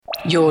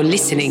You're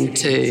listening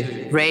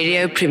to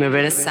Radio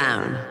Primavera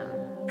Sound,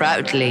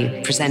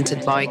 proudly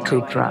presented by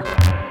Cupra.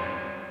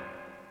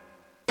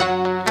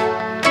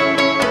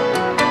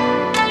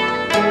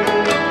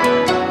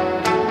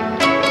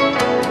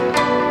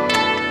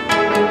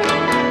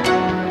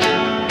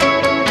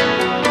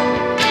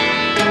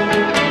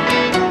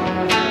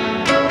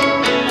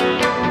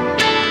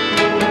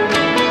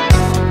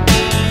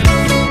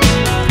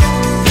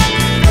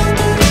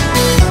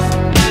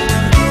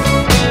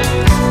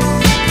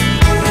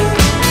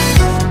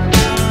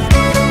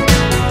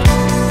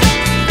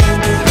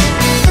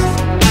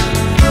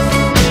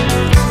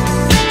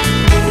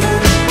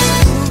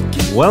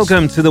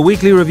 Welcome to the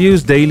Weekly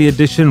Review's Daily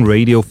Edition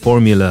Radio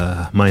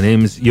Formula. My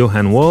name's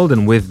Johan Wald,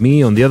 and with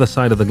me on the other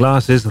side of the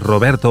glass is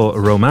Roberto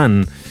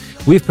Roman.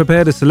 We've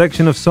prepared a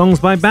selection of songs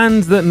by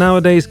bands that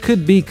nowadays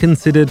could be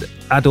considered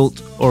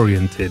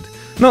adult-oriented.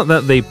 Not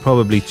that they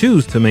probably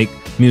choose to make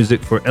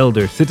music for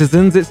elder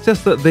citizens, it's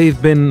just that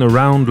they've been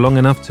around long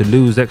enough to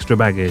lose extra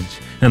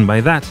baggage. And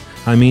by that,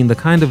 I mean the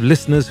kind of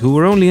listeners who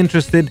were only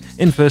interested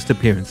in first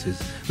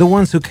appearances. The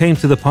ones who came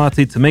to the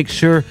party to make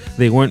sure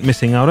they weren't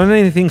missing out on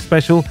anything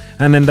special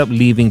and end up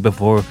leaving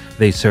before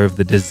they serve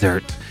the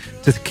dessert.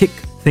 To kick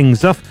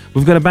things off,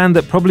 we've got a band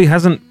that probably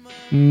hasn't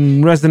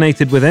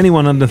resonated with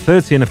anyone under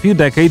 30 in a few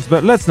decades,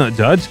 but let's not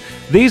judge.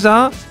 These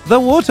are the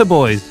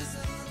Waterboys.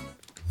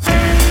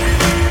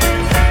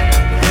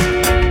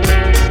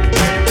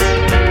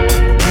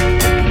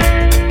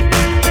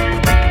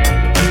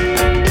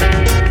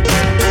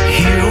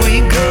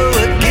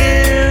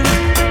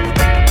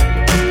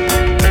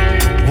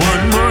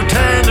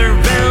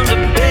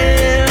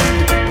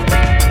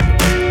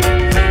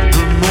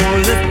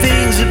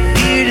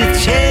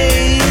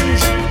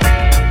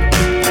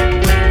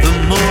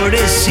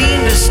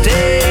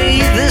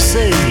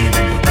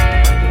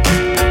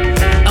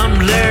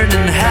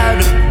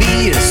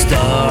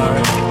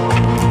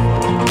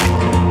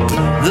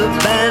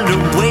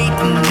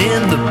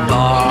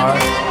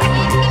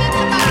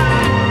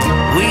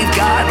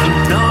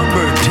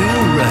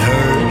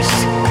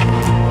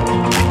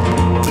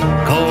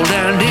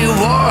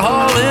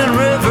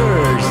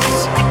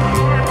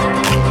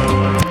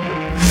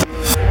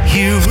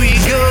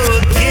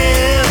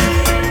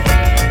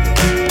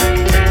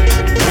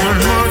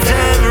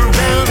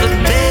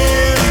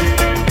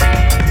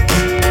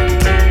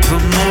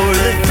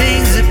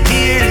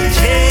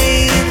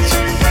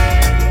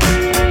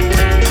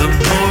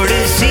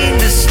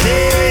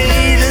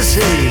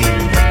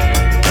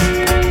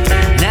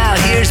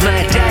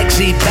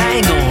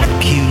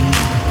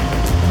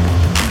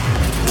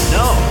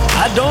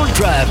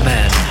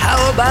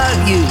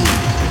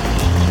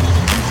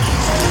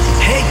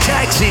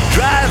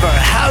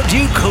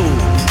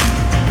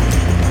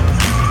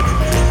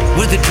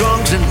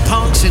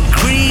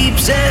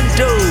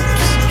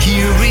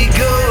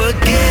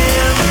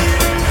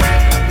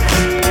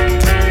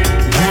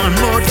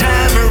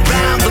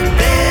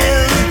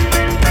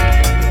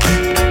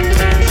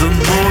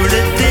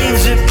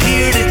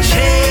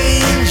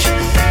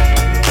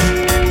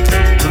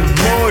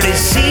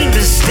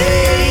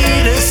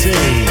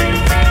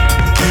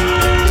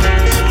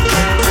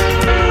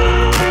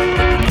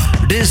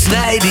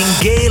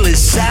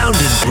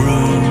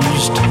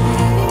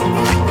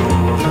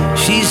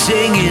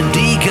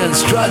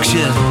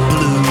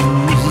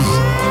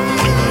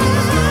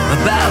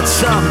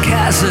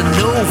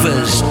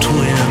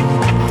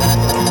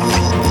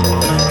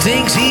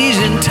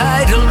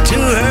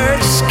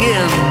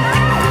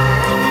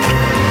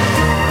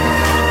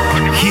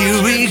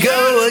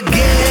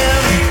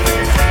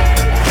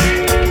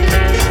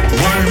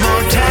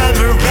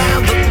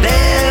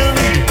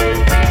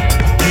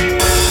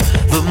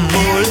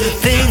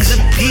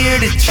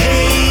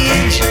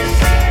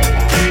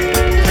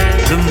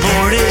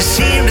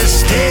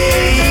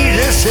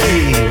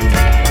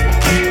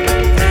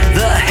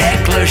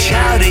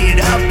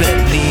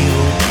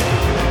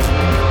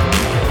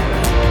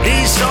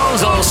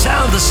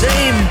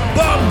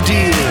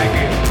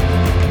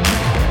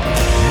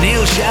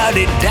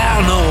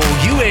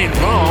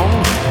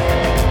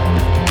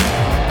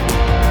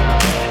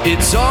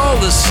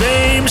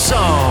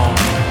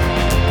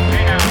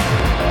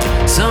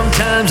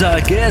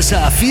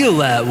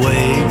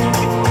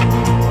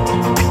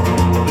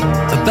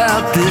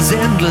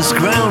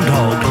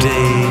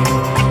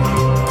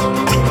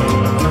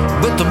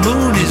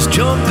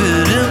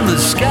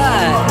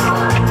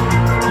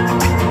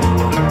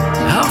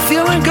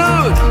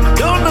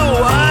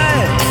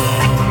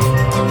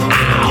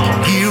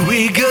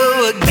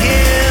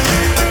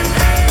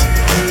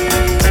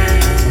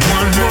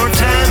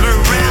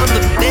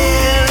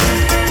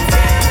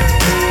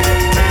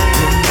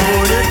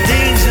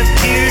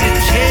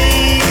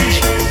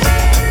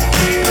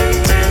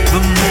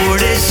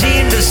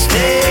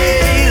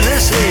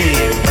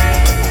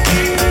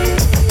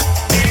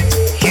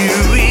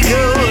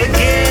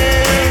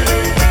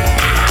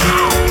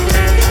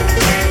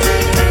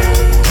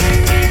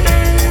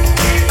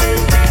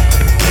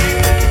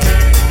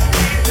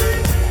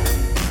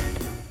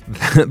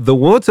 The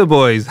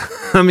Waterboys.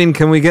 I mean,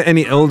 can we get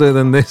any older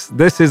than this?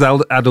 This is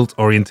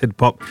adult-oriented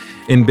pop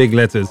in big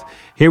letters.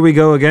 Here We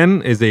Go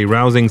Again is a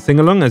rousing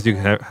sing-along, as you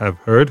have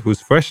heard,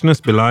 whose freshness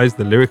belies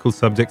the lyrical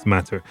subject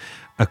matter.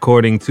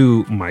 According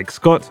to Mike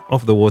Scott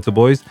of the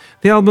Waterboys,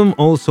 the album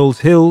All Souls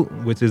Hill,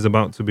 which is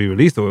about to be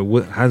released,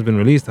 or has been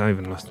released, I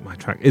even lost my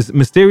track, is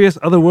mysterious,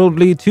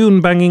 otherworldly,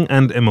 tune-banging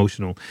and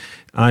emotional.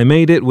 I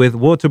made it with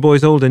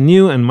Waterboys Old and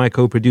New and my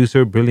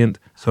co-producer, brilliant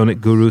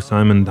sonic guru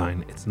Simon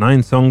Dine. It's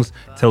 9 songs,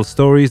 tell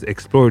stories,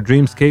 explore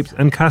dreamscapes,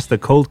 and cast a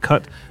cold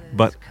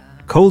but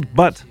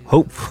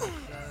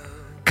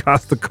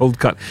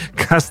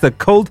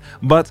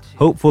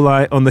hopeful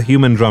eye on the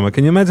human drummer.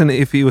 Can you imagine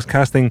if he was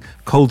casting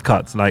cold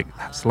cuts like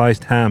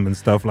sliced ham and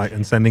stuff like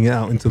and sending it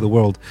out into the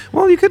world?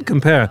 Well, you could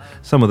compare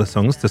some of the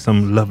songs to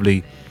some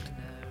lovely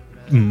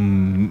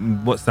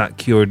what's that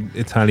cured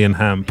Italian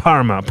ham?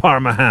 Parma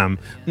ham.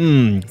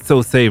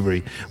 So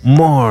savory.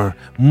 More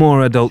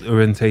adult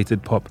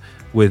orientated pop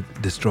with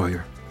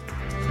Destroyer.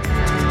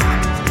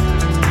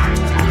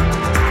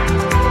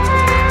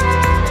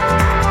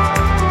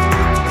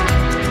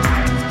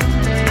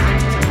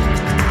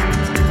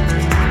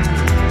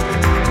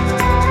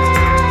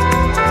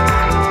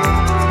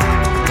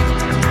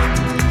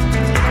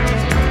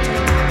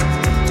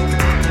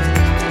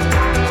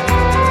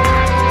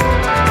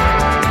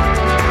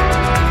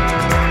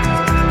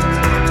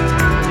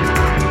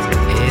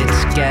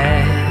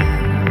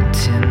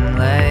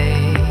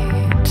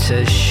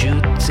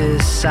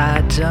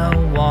 I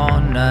don't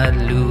wanna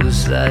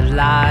lose the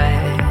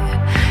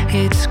light.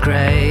 It's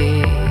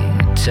great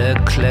to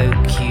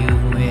cloak you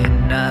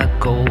in a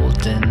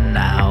golden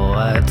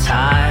hour.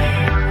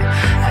 Time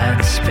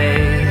and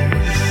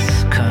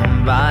space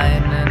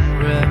combine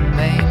and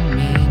remain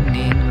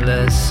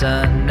meaningless.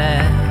 An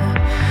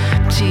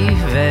empty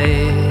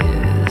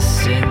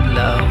vase in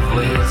love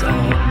with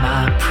all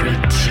my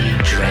pretty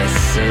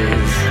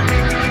dresses.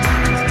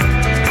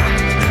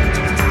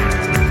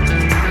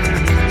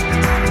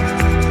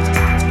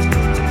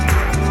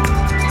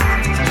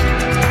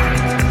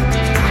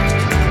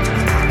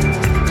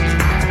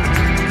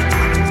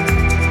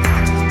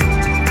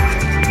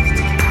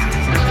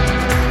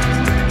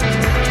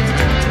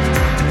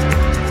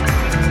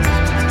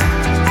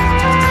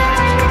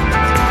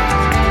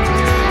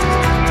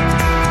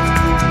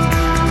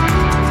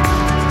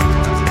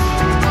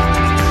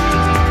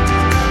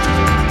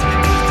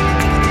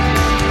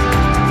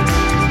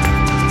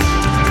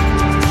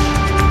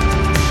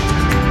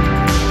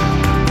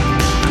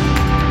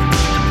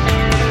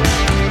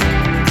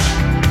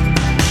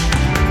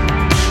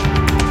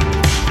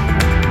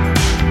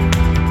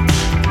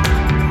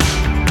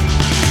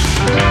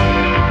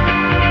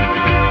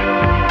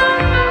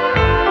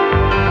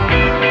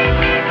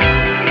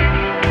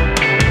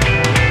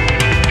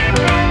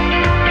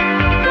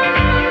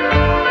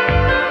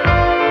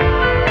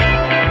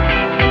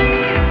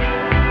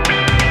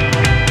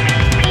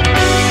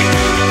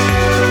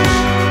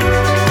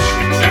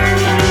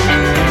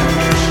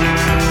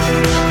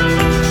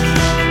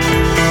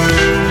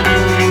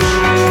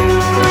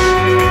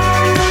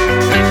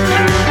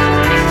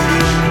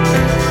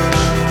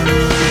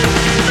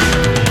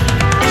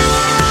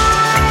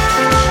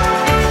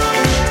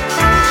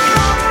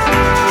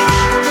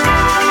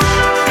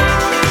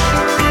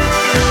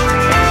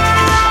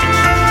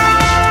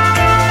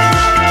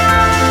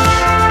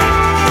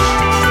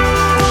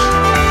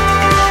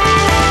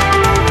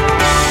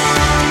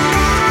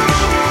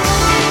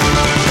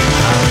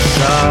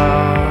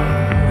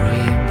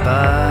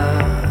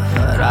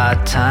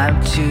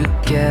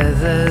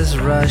 Together's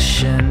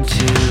rushing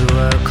to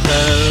a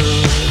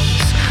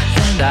close,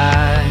 and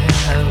I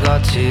have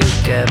got to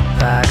get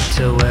back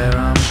to where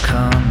I'm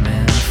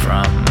coming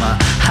from.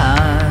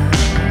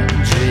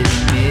 100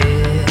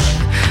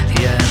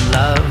 million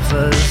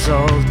lovers,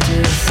 all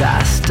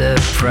disaster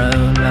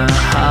prone.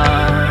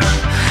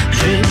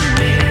 100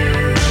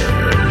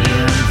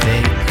 million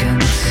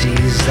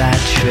vacancies that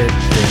trip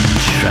and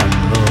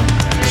tremble.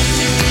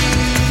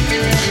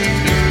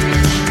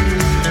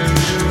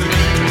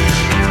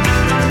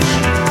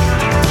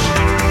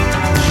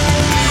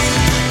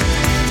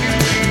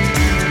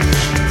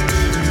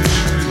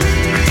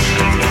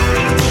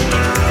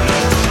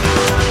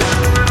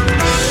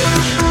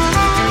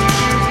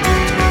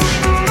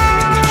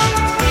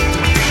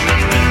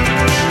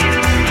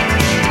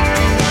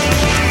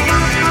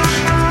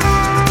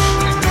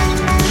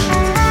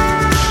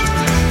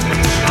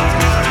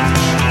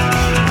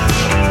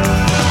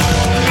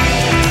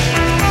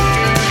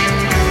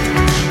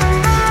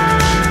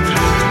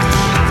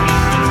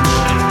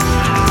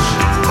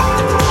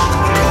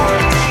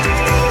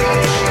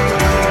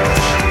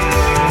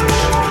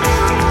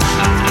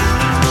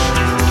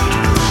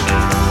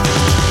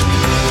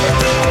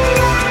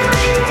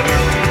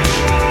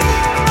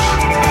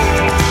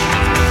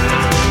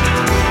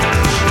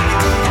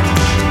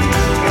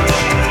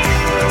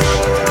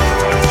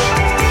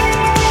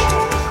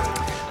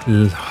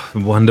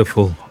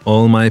 Wonderful.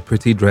 All My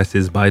Pretty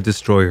Dresses by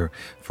Destroyer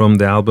from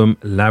the album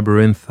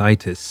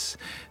Labyrinthitis.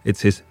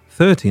 It's his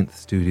 13th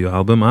studio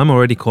album. I'm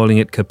already calling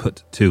it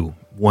Kaput 2.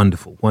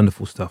 wonderful,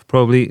 wonderful stuff.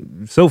 Probably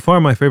so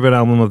far my favorite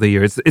album of the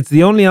year. It's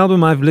the only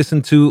album I've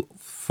listened to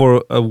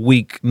for a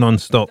week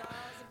non-stop.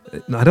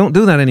 I don't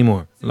do that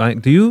anymore.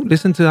 Like, do you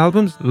listen to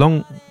albums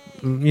long?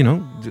 You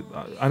know,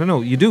 I don't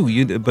know. You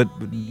do, but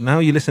now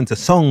you listen to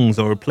songs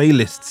or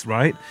playlists,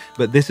 right?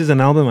 But this is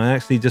an album I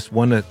actually just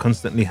want to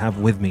constantly have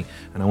with me,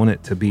 and I want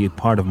it to be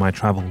part of my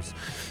travels.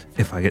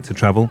 If I get to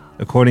travel.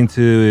 According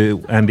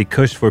to Andy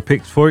Cush for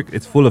Pitchfork,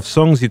 it's full of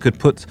songs you could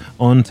put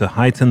on to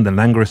heighten the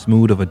languorous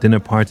mood of a dinner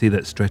party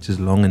that stretches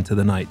long into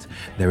the night.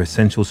 Their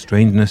essential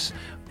strangeness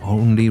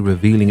only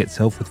revealing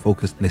itself with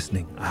focused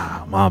listening.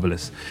 Ah,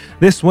 marvelous.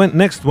 Next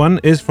one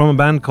is from a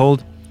band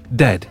called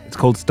Dead. It's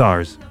called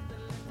Stars.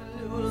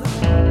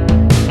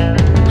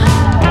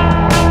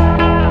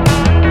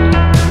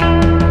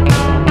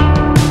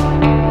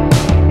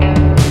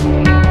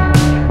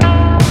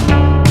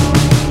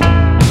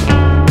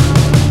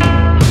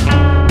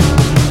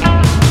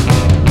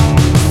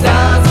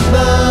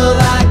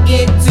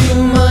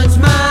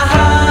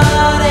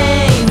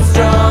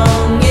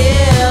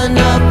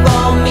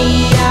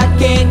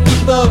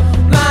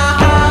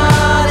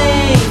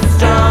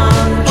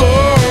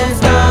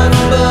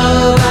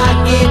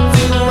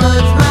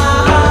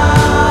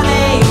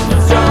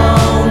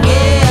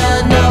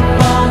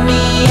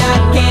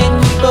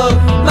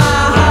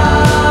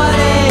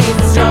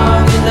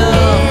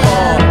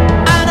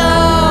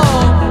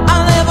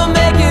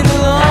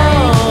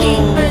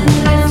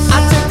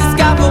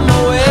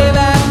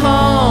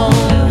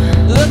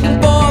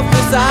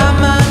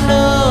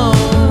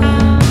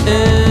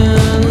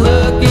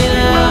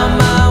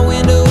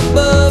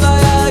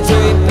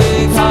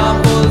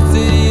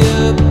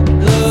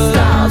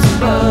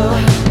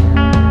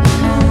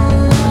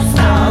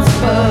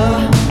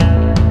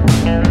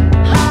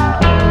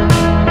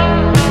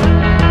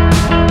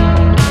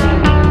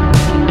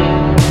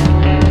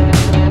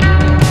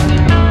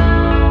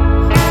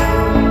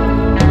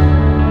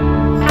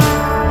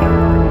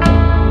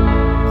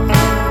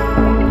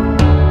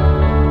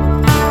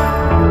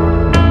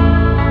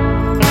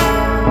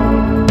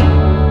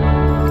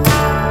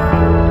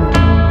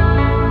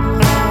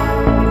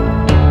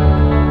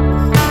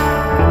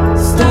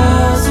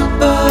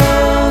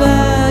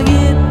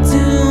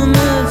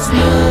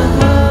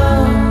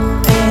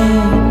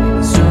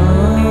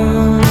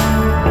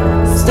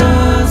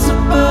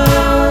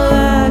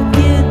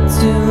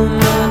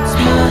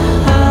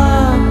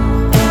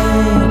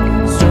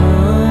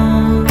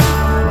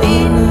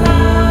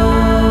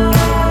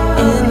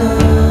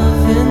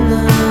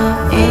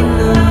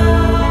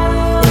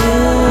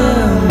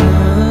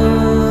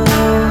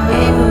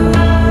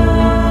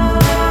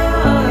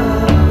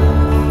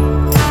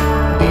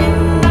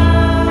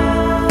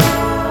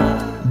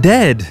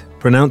 Dead,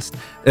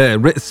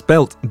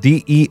 spelt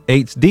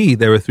D-E-H-D.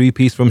 They're a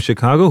three-piece from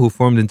Chicago who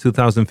formed in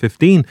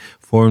 2015,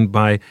 formed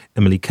by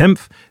Emily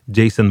Kempf,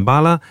 Jason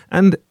Bala,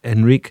 and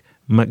Enrique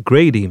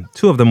McGrady.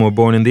 Two of them were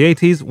born in the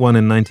 80s, one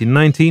in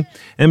 1990.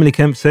 Emily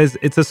Kempf says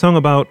it's a song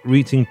about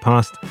reaching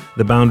past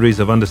the boundaries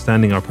of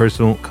understanding our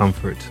personal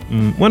comfort.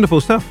 Wonderful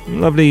stuff.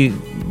 Lovely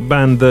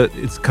band that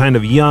it's kind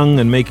of young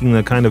and making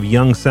a kind of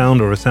young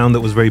sound, or a sound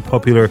that was very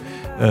popular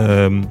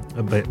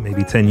about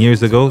maybe 10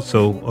 years ago.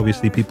 So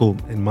obviously people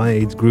in my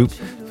age group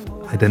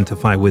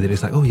identify with it.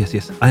 It's like, oh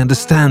yes, I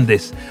understand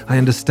this.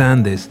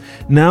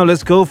 Now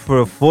let's go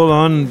for a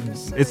full-on,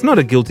 it's not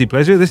a guilty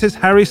pleasure, this is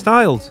Harry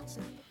Styles.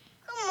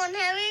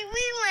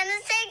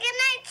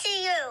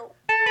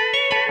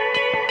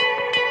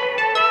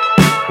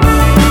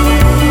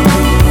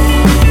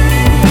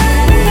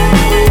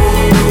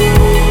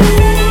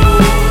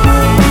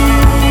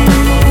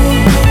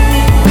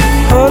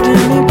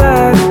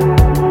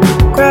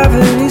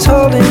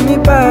 Holding me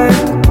back.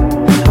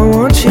 I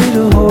want you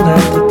to hold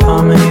out the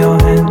palm of your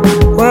hand.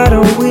 Why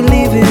don't we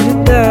leave it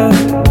at that?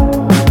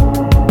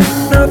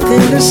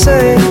 Nothing to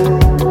say,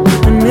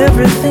 and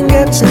everything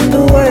gets in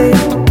the way.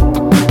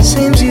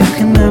 Seems you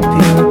cannot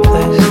be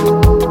replaced,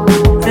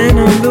 and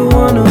I'm the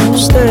one who will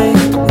stay.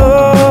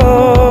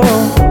 Oh,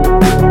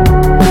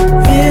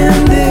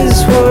 in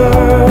this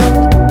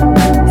world,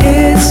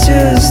 it's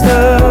just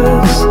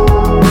us.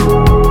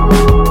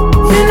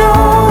 You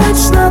know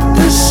it's not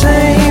the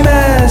same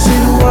as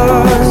it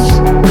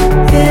was.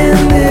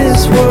 In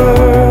this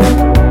world,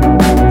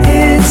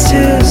 it's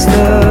just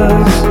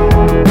us.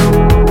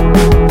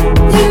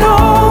 You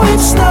know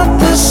it's not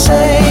the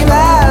same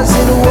as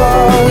it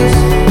was.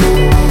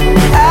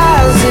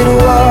 As it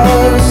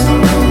was.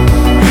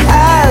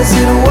 As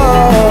it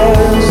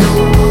was.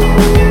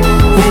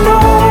 You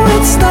know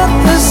it's not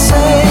the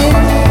same.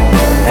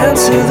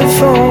 Answer the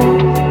phone.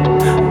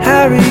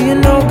 Harry, you're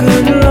no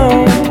good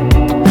alone.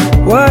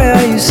 Why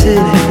are you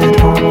sitting at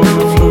home on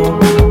the floor?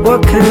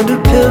 What kind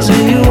of pills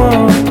are you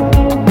on?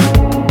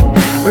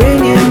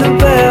 Ringing the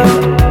bell,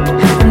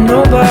 and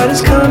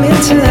nobody's coming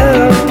to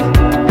help.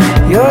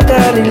 Your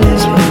daddy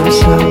lives by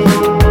himself.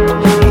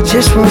 He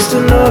just wants to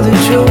know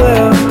that you're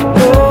well.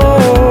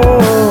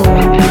 Oh,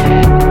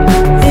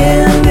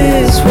 in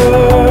this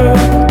world,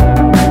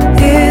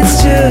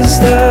 it's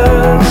just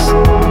us.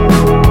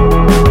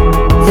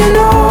 You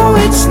know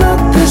it's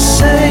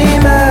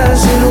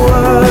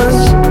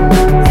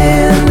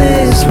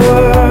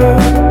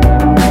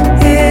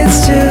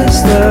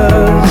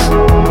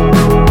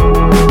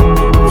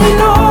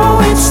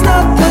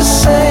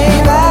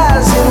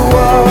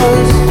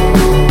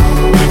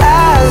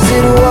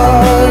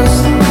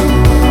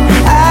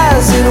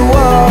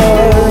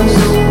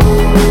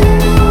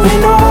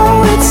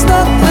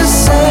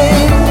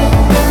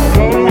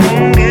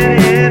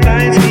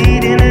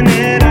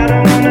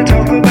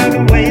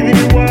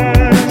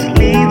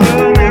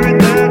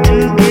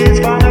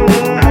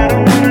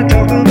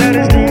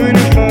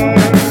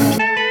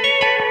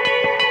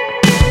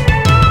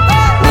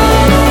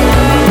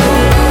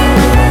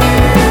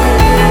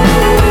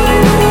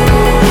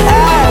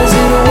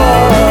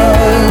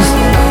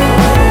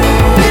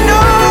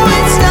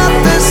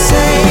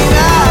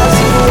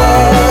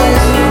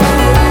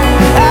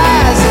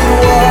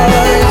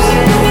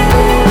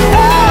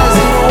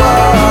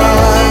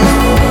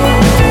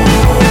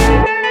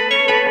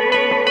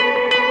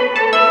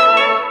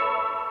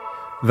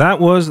That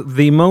was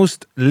the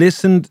most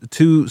listened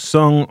to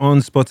song on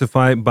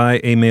Spotify by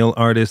a male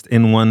artist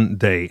in one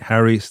day,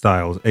 Harry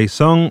Styles. A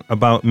song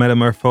about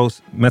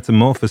metamorphosis,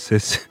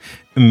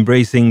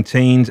 embracing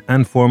change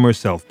and former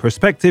self,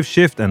 perspective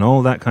shift and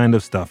all that kind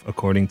of stuff,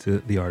 according to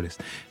the artist.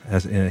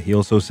 As he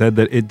also said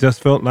that it just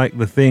felt like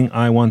the thing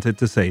I wanted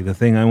to say, the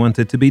thing I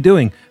wanted to be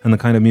doing, and the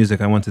kind of music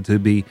I wanted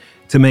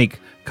to make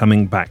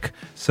coming back.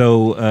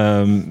 So,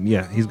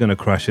 yeah, he's going to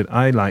crush it.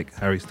 I like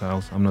Harry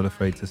Styles. I'm not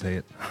afraid to say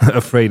it.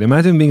 Afraid.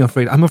 Imagine being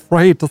afraid. I'm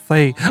afraid to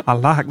say I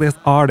like this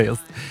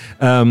artist.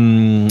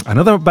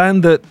 Another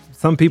band that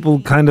some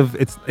people kind of,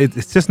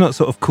 it's just not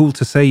sort of cool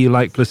to say you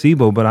like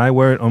Placebo, but I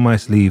wear it on my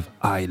sleeve.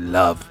 I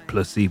love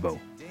Placebo.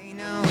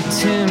 No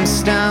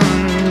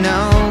tombstone,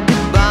 no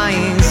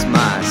goodbyes.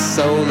 My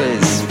soul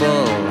is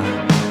full.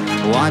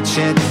 Watch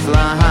it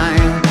fly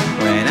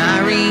when I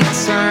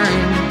return.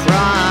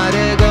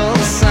 Prodigal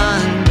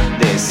son,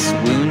 this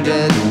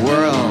wounded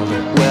world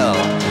will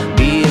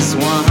be as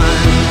one.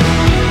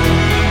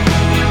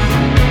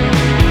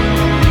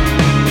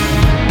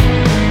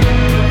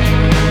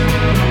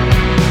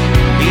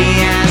 Be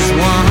as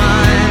one.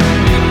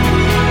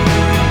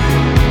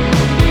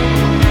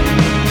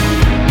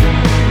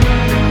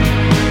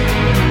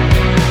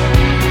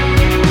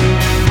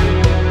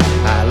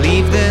 I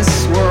leave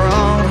this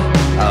world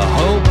a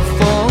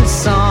hopeful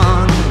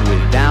song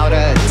without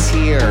a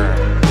tear.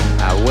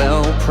 I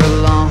will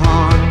prolong.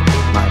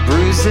 My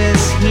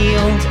bruises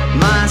healed,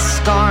 my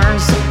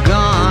scars are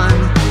gone,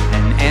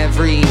 and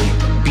every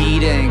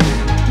beating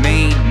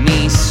made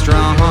me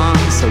strong.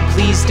 So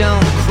please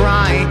don't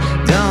cry,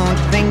 don't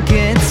think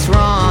it's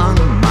wrong.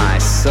 My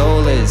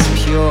soul is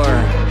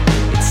pure,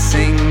 it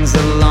sings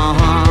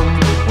along.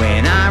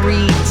 When I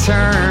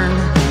return,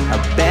 a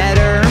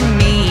better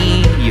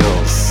me,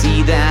 you'll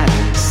see that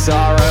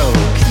sorrow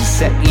can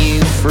set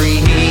you free.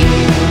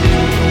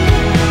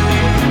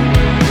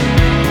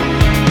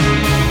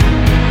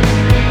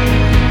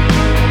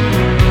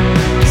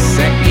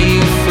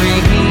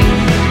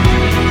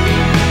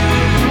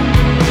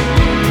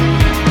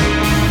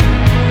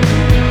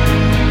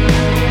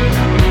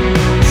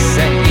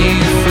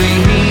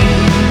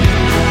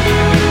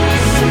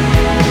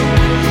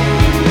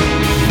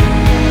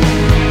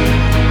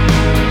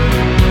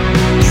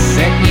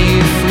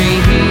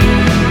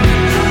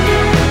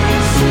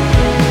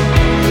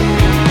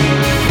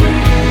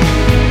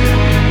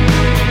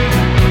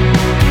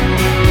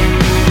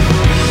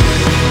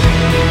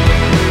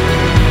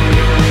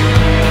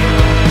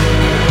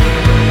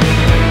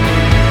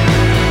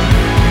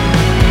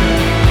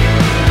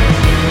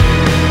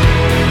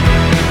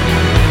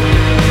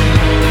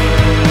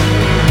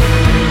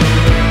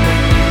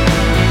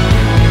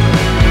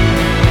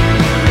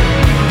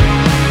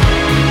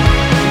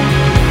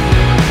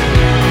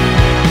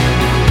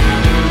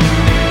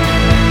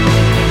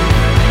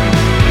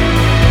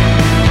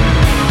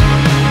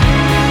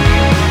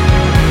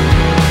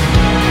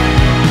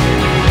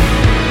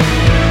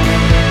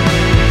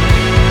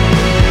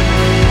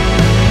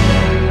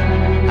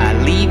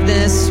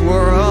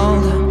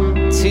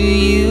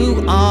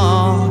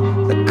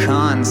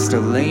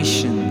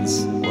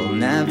 Constellations will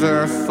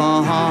never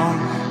fall,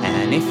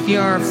 and if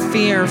you're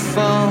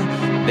fearful,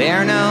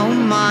 bear no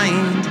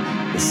mind.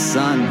 The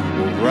sun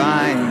will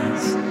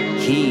rise,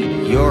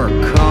 heed your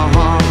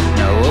call.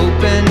 No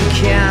open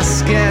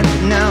casket,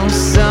 no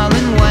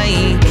sullen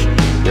wake.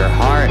 Your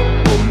heart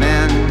will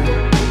mend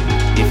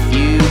if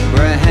you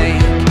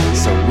break.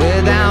 So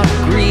without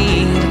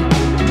greed,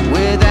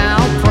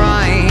 without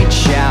pride,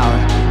 shout,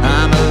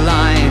 I'm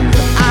alive,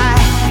 I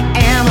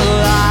am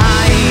alive.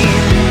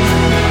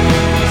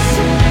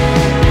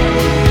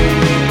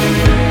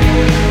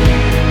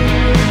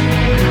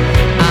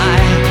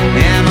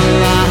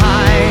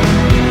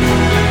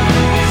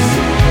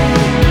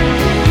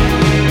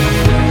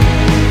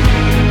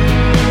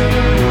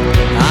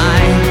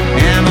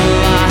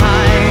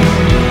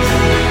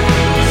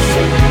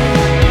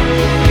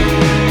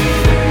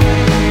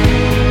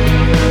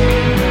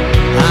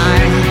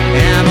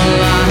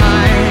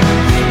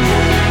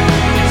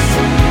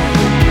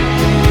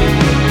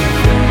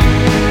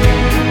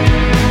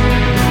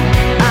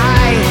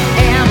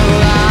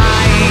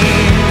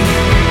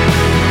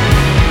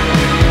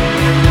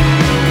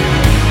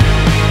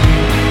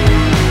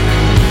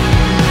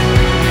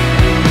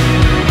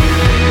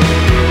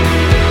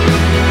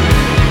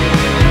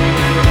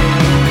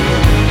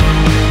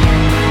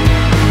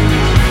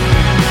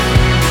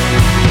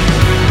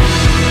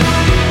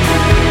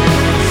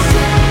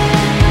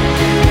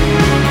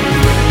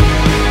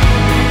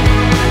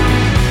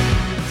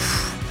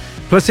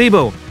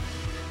 Placebo,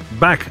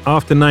 back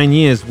after 9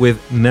 years with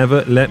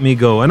Never Let Me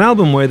Go, an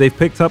album where they've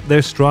picked up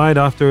their stride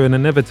after an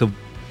inevitable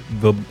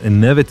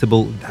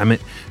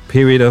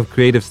period of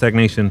creative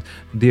stagnation.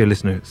 Dear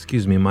listener,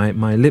 excuse me,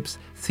 my lips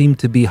seem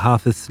to be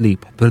half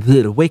asleep.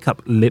 Wake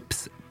up,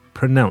 lips.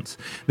 Pronounce.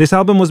 This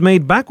album was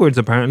made backwards,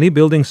 apparently,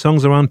 building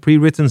songs around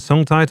pre-written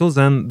song titles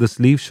and the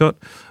sleeve shot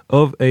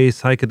of a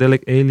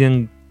psychedelic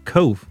alien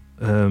cove.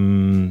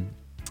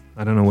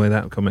 I don't know where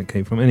that comment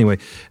came from. Anyway,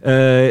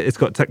 it's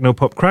got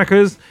techno-pop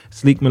crackers,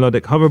 sleek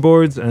melodic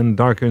hoverboards, and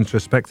darker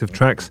introspective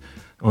tracks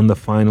on the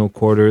final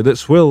quarter that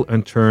swill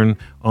and turn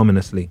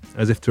ominously,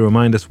 as if to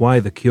remind us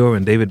why The Cure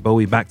and David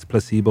Bowie backed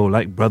Placebo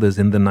like brothers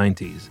in the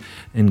 90s.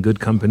 In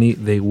good company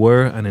they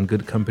were, and in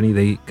good company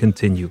they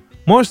continue.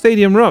 More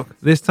stadium rock,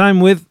 this time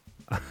with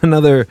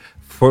another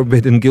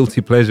forbidden guilty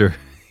pleasure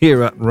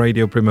here at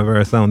Radio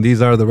Primavera Sound. These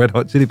are the Red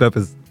Hot Chili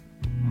Peppers.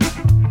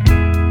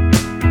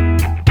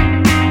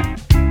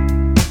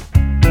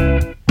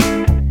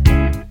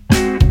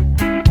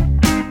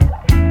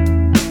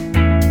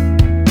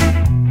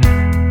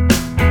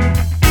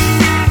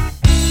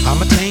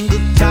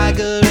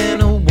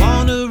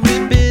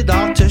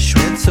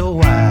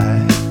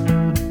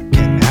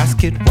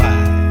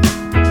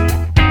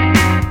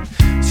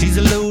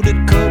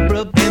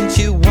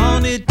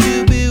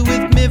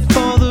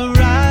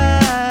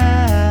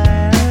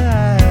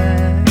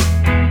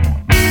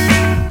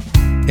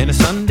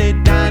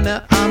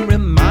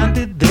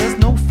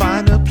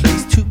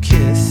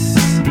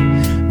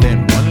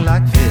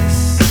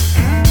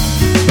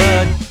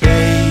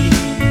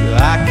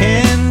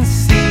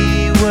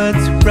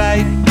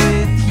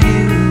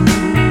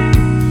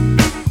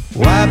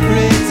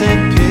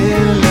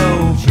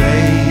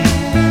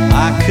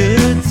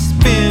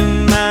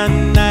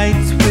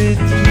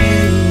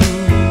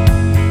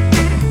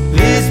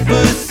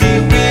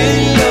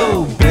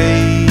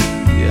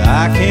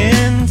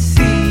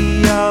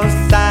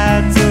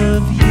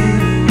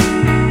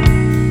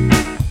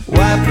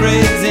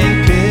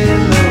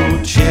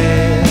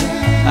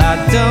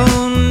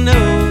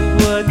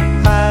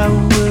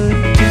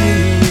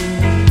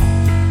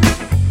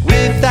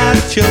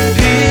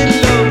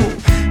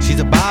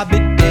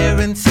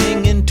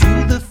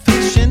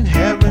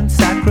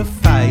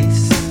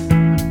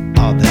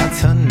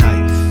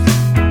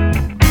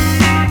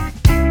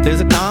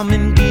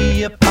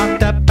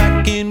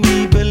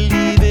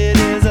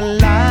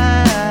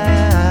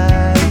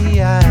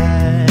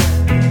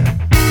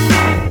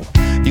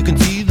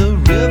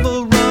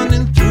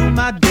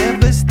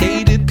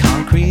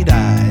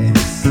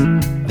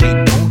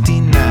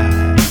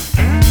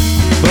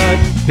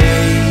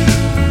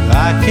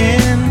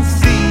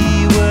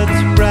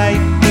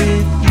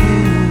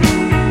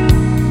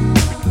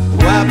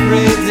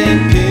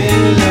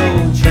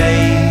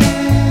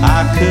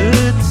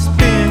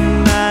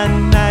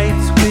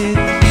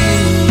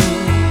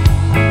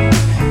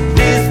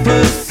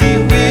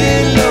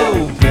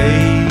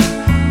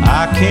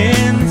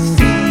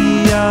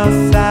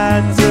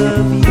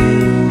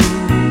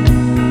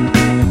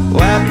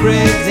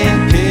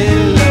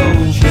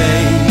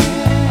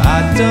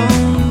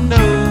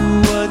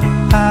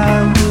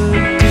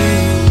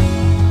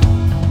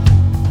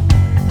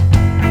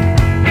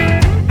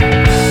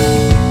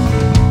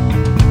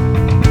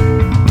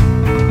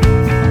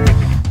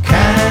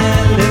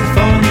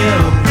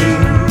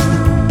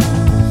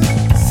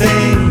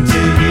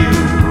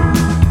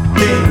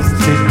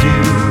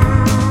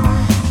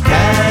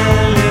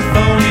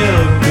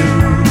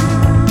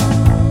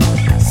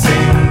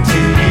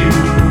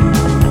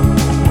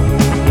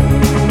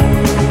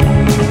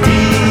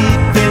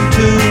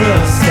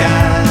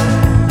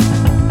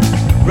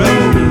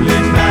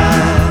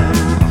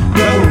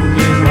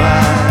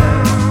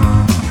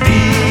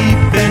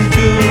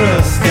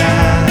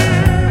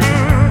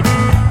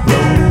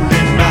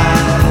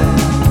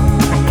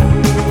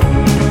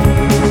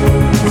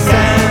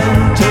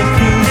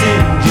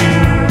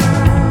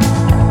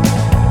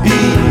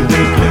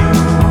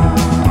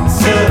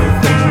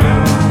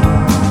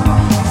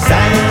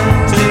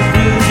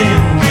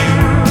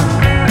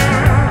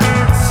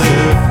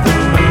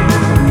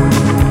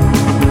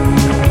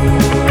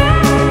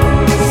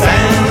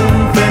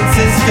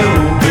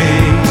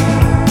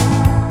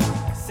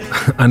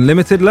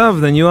 Unlimited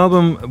Love, the new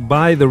album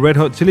by the Red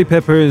Hot Chili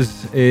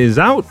Peppers, is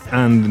out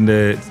and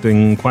it's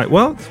doing quite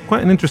well. It's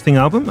quite an interesting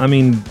album. I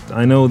mean,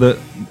 I know that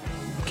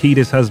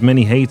Kiedis has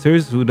many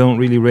haters who don't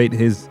really rate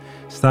his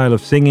style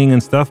of singing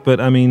and stuff, but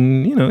I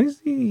mean, you know,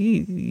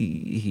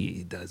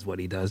 he does what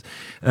he does.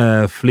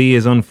 Flea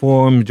is on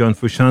form. John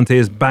Frusciante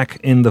is back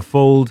in the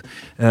fold.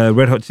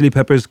 Red Hot Chili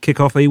Peppers kick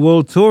off a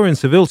world tour in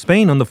Seville,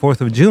 Spain on the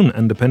 4th of June,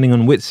 and depending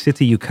on which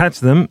city you catch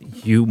them,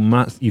 you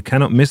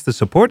cannot miss the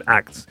support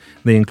acts.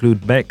 They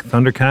include Beck,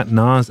 Thundercat,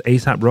 Nas,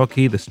 A$AP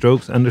Rocky, The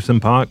Strokes, Anderson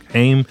 .Paak,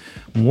 AIM.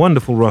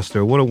 Wonderful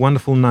roster. What a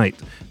wonderful night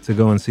to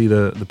go and see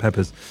the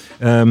Peppers.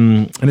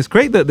 And it's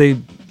great that they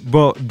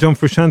brought John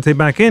Frusciante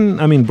back in.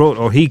 I mean,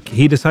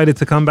 he decided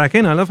to come back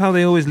in. I love how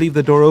they always leave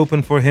the door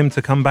open for him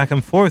to come back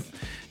and forth.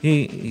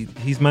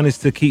 He's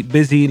managed to keep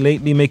busy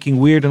lately making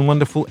weird and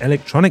wonderful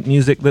electronic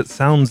music that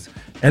sounds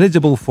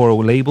eligible for a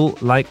label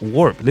like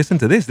Warp. Listen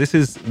to this. This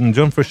is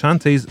John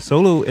Frusciante's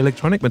solo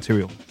electronic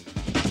material.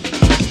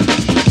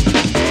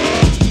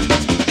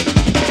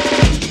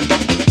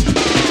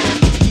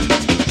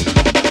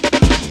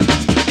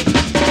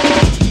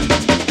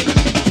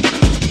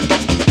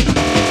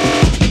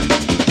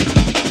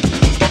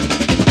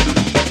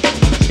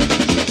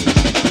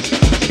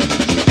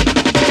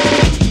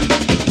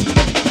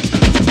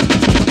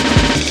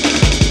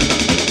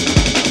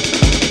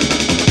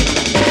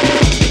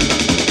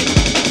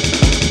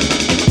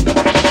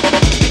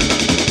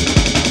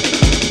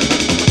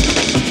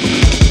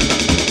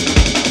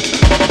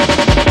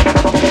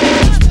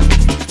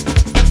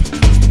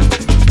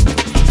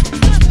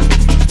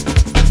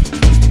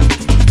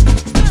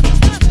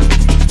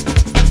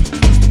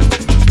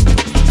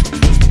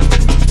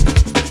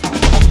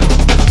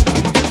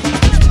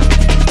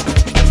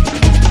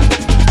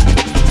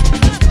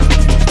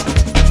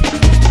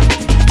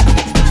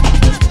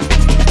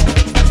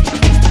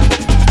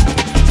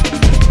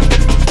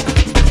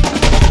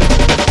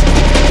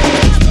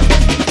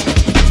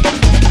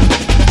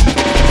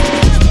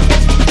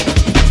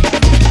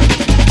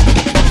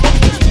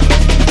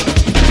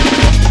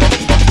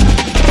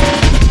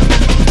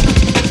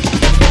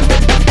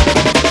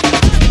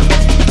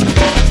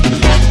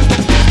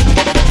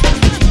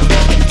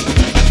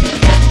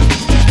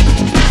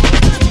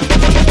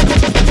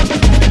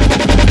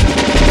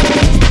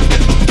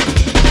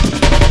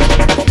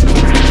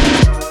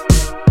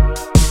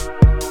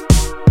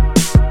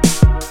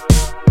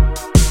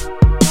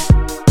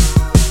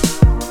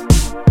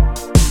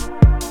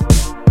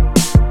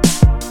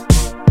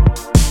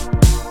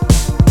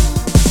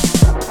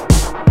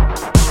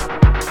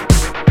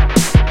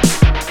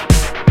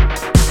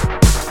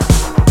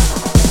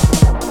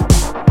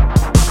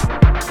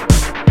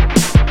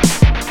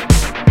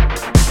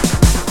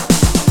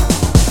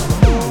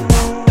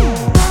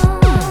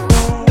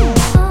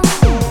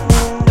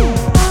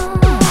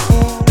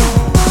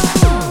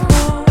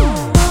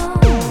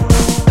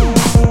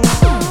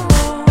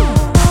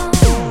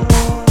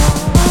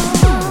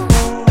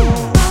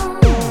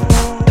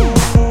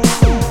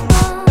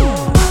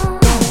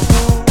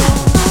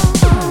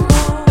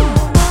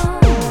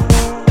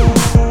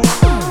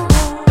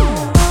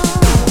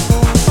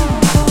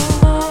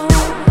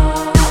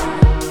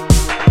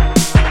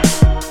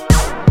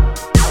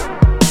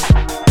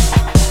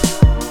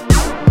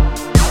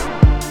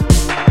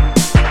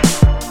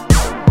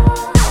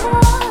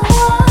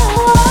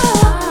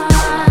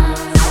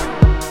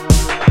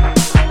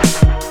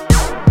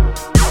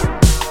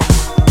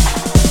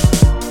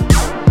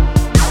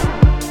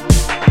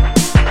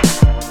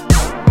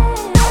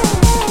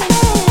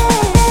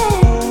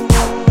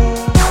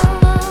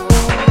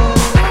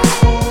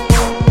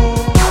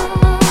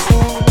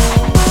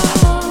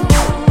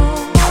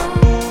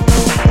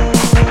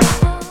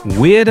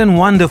 Weird and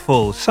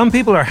wonderful. Some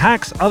people are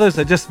hacks, others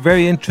are just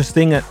very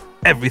interesting at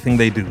everything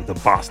they do, the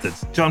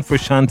bastards. John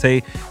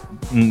Frusciante,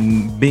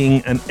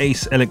 being an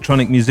ace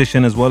electronic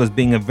musician as well as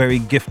being a very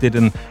gifted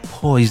and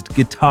poised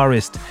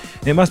guitarist.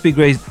 It must be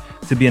great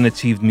to be an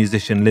achieved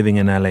musician living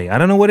in LA. I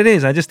don't know what it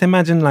is. I just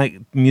imagine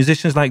like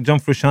musicians like John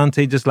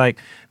Frusciante just like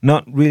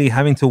not really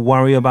having to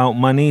worry about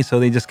money, so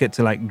they just get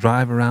to like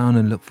drive around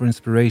and look for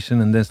inspiration,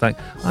 and there's like,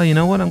 oh, you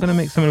know what? I'm going to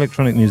make some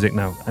electronic music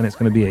now, and it's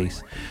going to be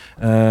ace.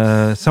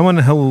 Someone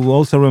who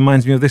also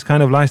reminds me of this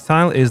kind of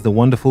lifestyle is the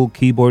wonderful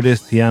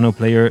keyboardist, piano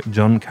player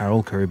John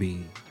Carroll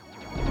Kirby.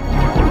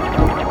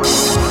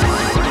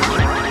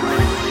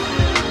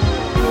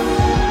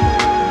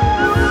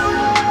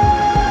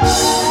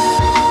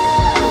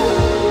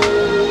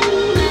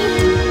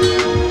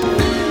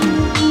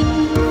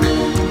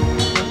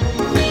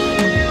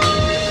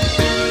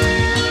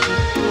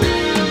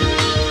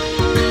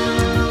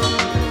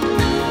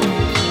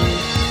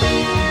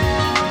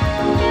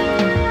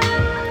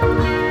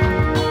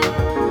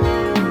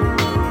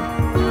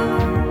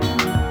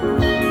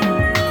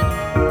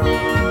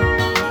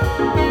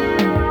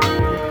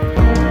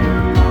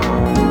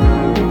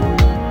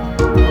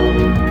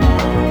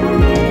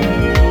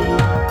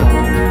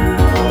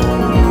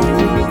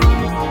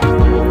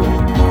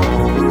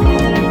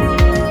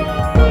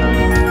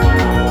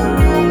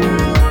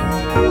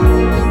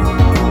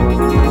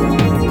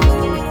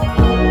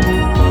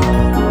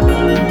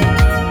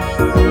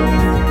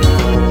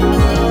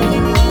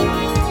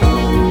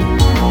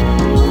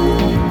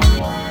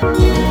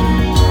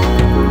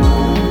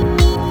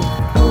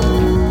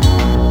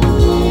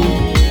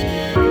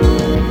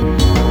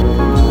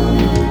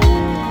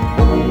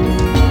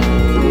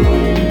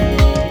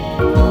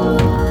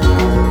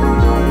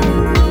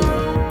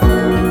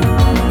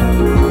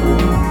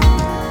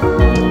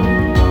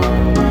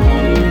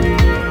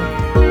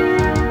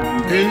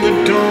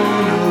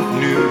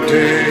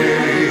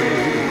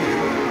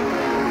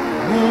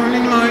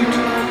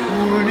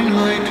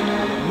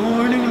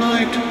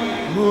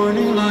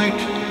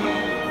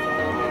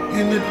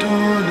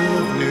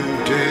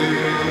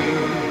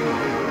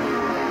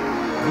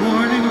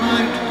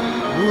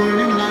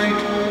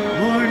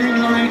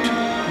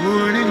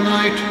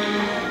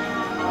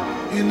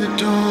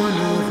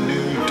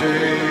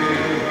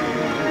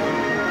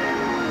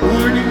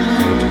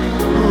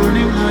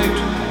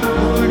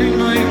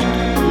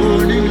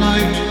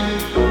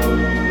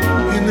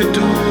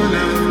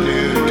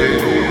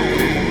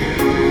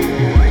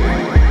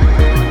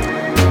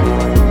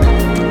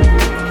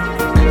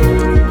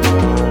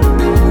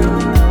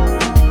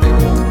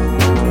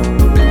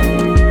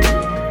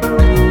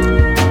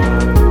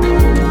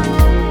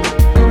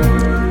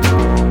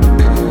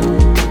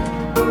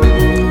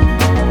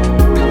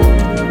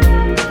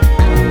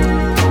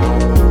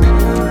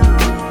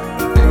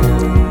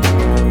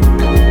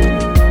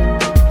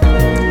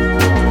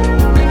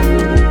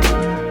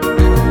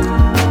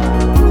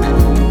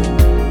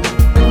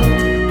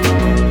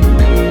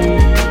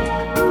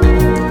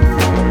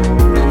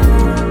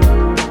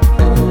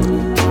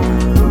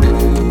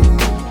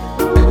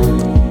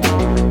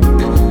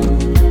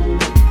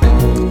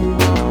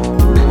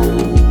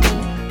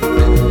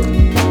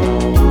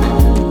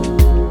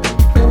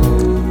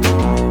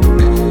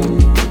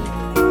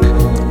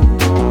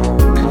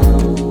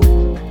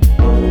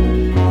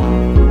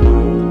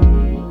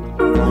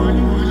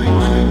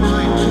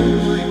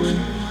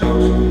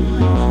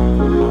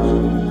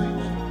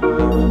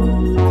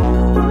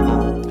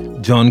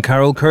 John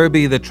Carroll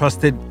Kirby, the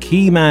trusted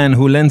key man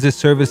who lends his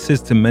services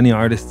to many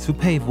artists who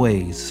pave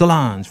ways.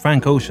 Solange,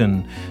 Frank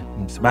Ocean,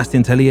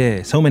 Sebastian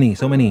Tellier, so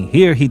many.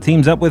 Here he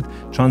teams up with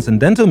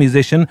transcendental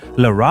musician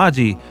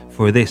Laraji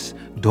for this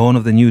Dawn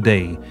of the New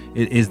Day.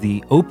 It is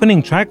the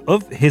opening track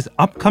of his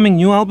upcoming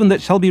new album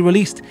that shall be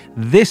released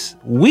this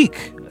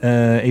week,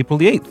 April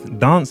the 8th,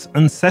 Dance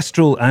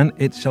Ancestral, and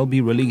it shall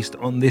be released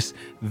on this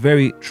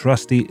very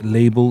trusty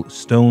label,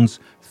 Stone's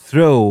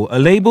Throw, a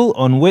label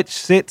on which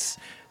sits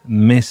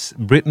Miss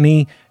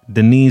Brittany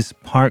Denise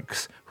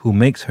Parks, who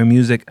makes her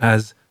music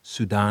as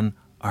Sudan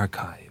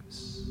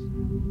Archives.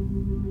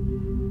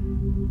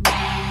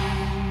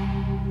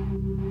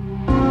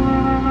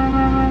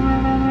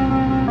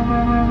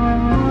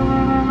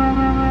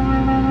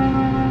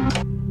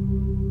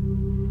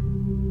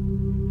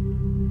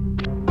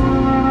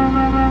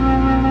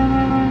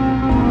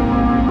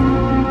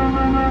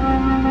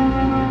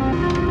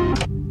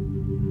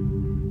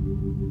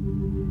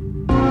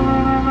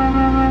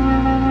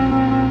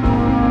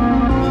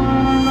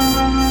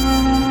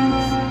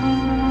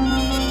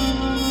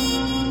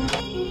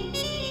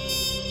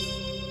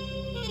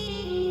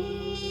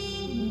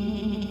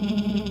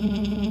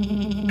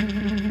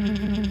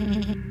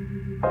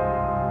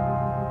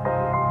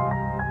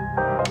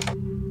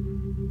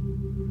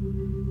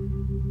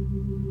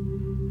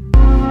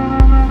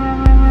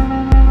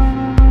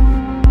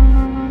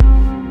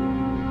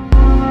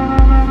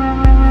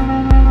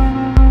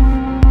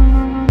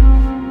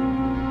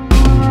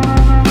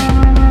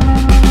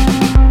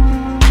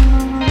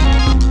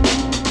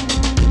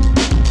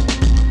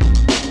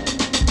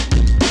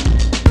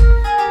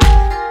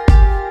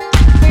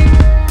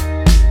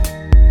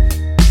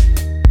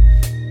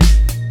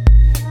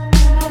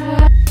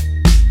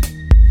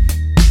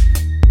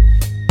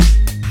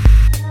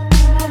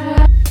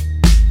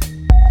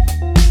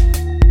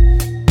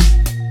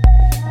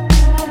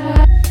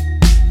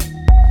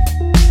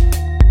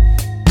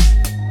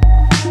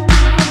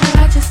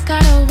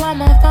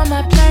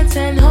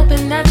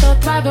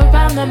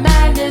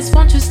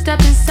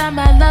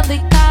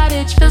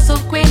 cottage. Feels so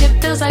green,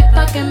 it feels like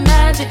fucking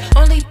magic.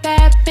 Only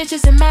bad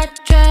bitches in my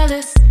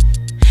trellis.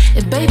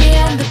 And baby,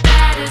 I'm the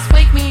baddest.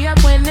 Wake me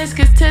up when this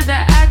gets to the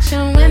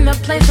action. When the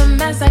play's a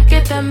mess, I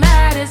get the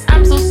maddest.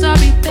 I'm so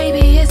sorry,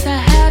 baby, it's a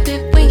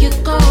habit. When you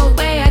go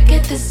away, I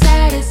get the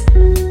saddest.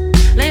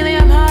 Lately,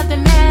 I'm hard to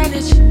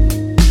manage.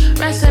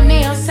 Rest with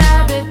me on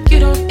Sabbath. You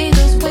don't need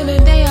those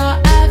women, they are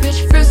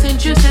average. Fruits and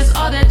juices,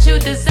 all that you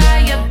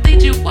desire.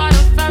 Bleed you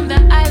water from the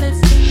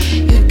islands.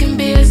 You can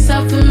be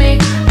yourself for me.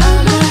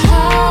 I'm a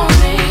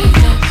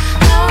homemaker,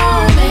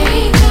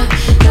 homemaker.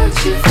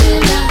 Don't you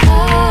feel at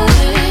home?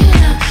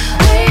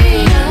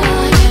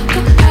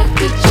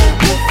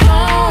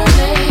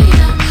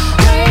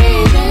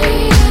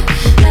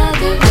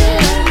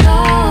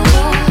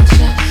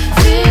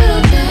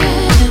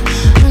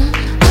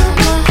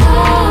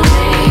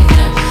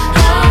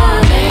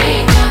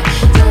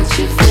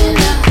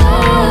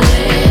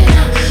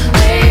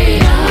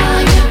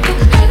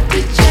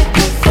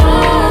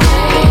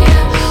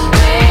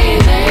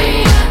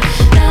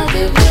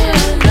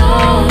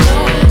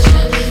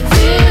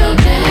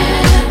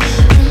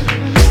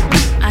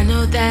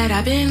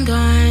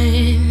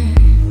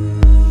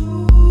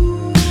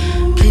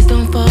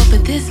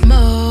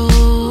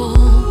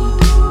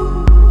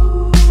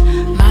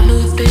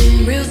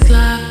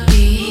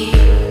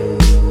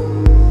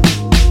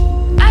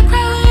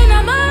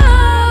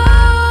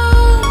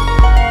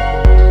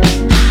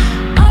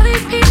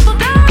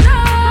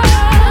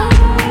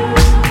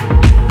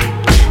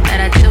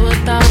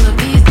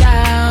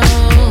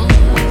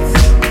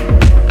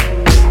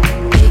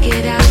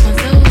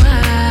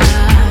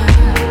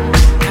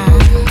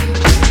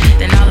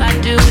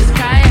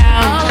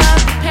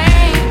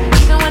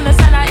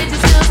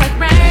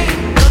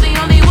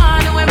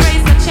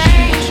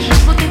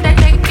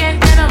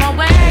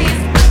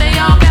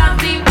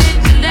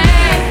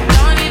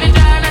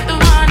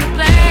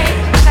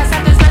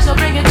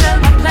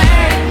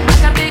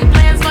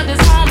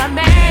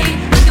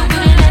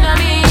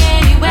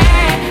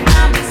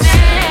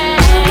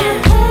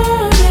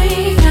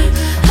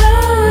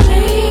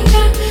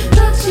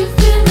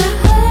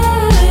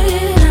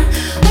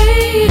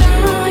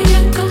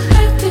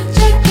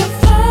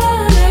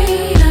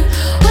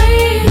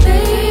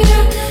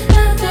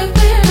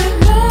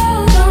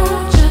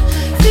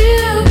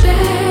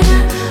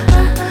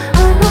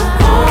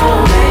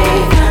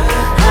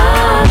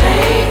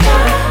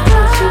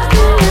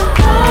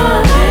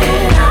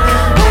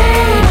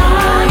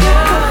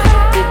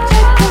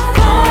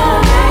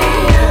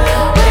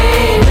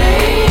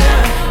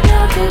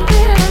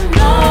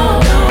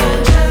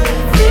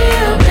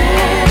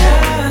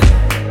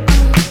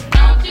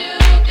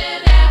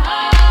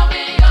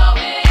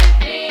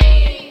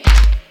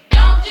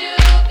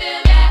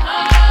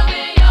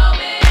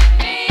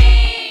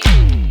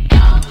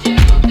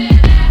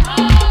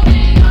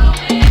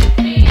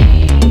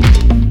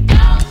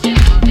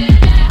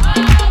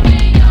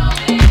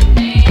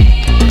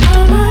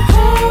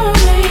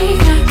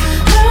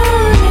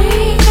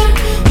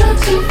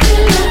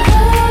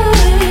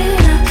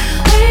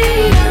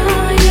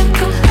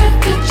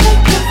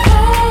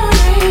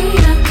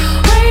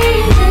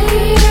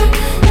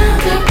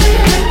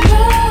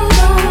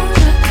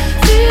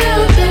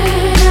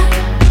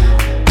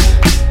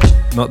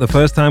 The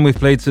first time we've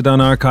played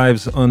Sudan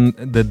Archives on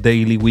the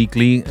Daily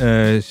Weekly.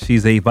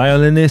 She's a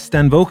violinist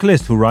and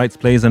vocalist who writes,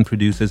 plays and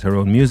produces her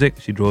own music.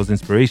 She draws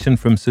inspiration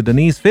from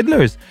Sudanese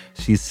fiddlers.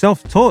 She's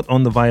self-taught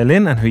on the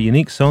violin, and her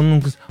unique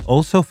songs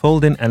also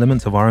fold in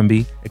elements of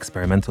R&B,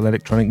 experimental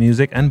electronic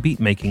music and beat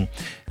making,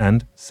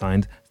 and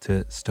signed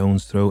to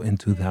Stone's Throw in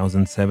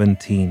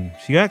 2017.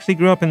 She actually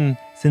grew up in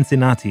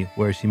Cincinnati,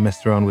 where she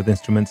messed around with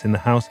instruments in the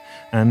house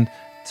and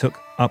took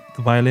up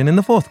the violin in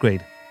the 4th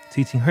grade,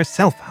 teaching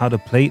herself how to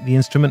play the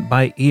instrument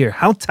by ear.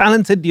 How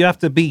talented do you have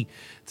to be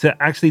to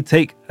actually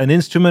take an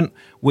instrument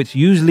which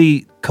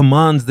usually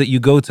commands that you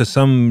go to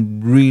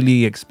some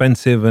really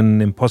expensive and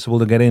impossible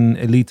to get in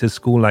elitist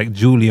school like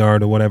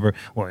Juilliard or whatever?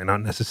 Well, not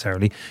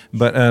necessarily,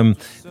 but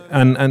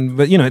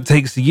but you know, it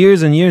takes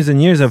years and years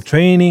and years of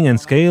training and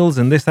scales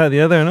and this, that, the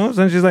other. And all of a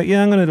sudden she's like,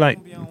 yeah, I'm going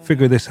to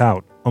figure this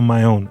out on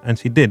my own. And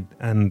she did.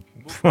 And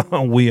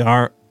we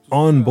are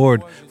on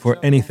board for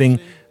anything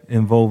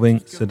involving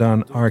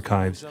Sudan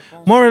Archives.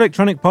 More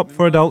electronic pop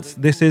for adults.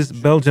 This is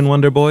Belgian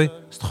wonder boy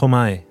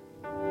Stromae.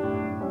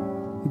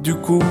 Du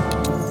coup,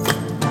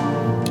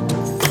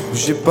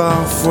 j'ai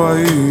parfois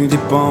eu des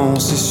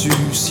pensées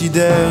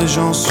suicidaires et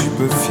j'en suis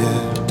peu fier.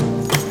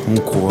 On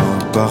croit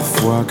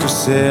parfois que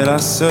c'est la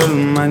seule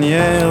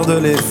manière de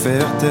les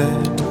faire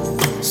taire.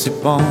 Ces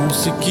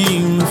pensées qui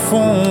me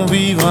font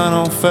vivre un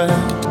enfer.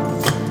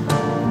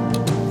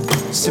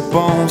 Ces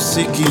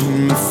pensées qui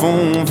me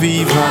font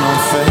vivre un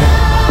enfer.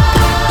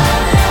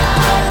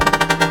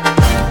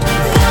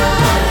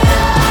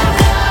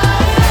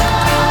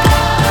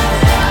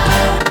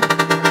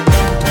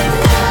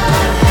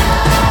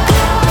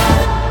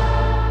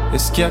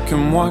 Est-ce qu'il y a que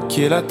moi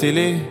qui ai la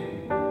télé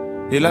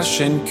et la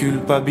chaîne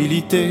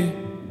culpabilité?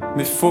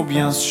 Mais faut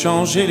bien se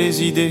changer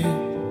les idées.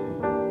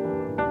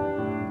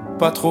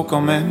 Pas trop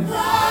quand même.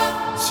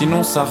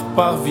 sinon ça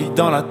repart vite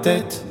dans la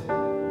tête.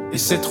 Et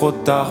c'est trop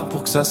tard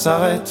pour que ça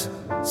s'arrête.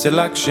 C'est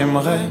là que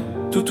j'aimerais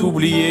tout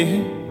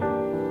oublier.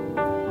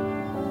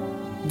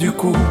 Du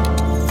coup,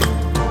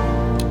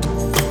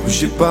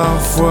 j'ai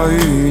parfois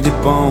eu des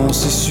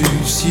pensées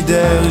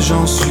suicidaires et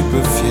j'en suis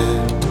peu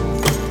fier.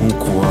 On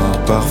croit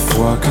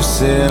parfois que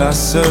c'est la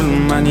seule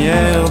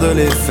manière de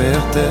les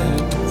faire taire.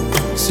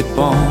 Ces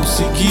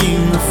pensées qui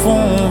me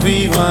font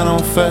vivre un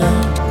enfer.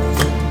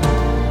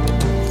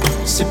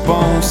 Ces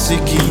pensées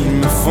qui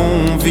me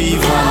font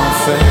vivre un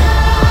enfer.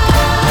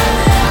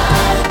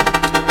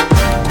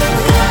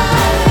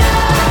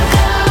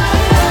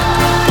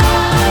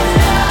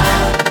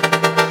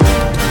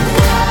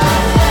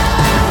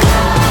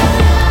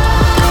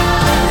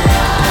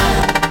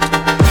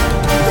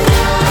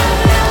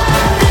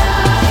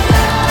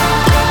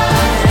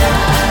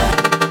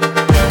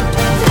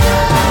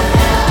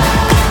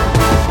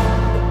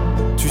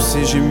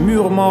 J'ai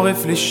mûrement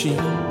réfléchi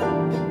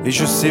et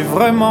je sais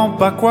vraiment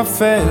pas quoi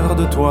faire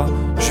de toi.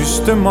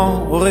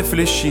 Justement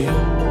réfléchir,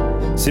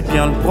 c'est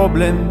bien le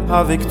problème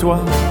avec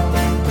toi.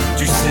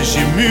 Tu sais,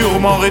 j'ai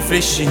mûrement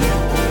réfléchi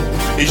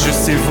et je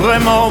sais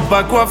vraiment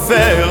pas quoi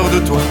faire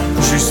de toi.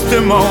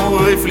 Justement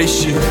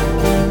réfléchir,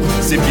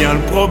 c'est bien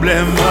le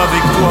problème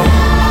avec toi.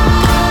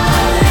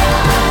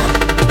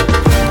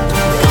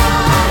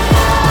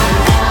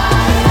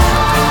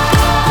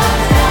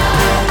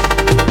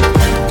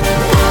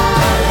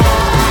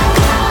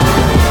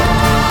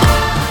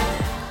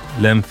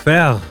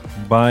 L'Enfer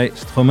by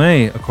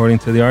Stromae. According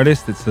to the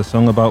artist, it's a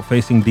song about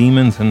facing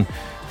demons and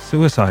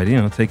suicide,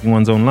 taking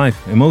one's own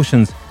life.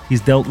 Emotions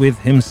he's dealt with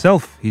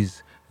himself,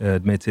 he's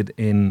admitted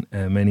in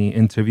many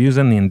interviews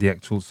and in the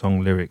actual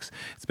song lyrics.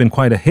 It's been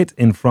quite a hit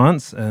in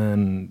France,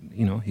 and,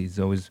 he's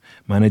always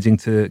managing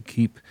to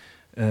keep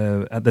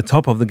at the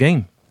top of the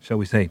game, shall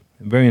we say.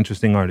 A very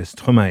interesting artist,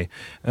 Stromae.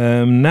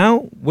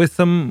 Now, with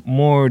some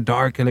more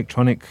dark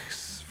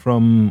electronics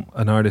from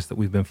an artist that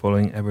we've been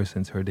following ever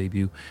since her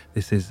debut.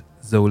 This is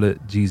Zola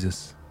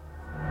Jesus.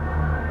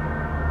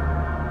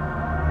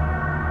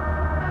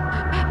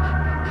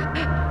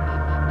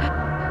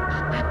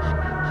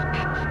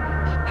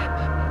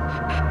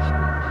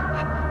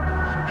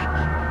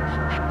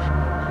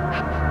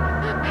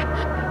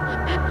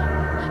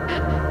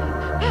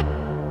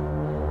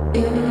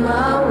 In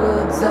my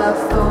words I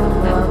found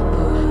my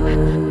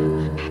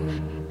word,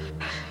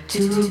 to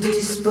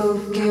be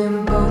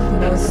spoken both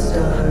must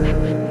start.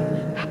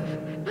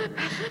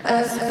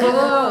 Ask for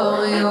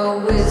all your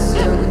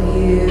wisdom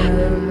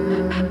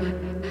here,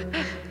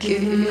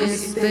 give me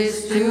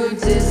space to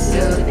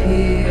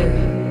disappear.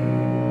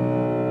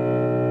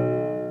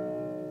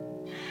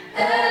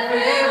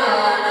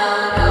 Everyone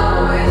I know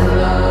is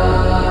lost,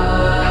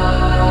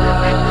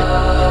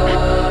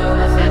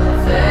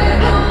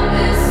 fed on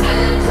this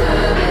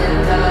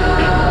intermittent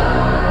dark.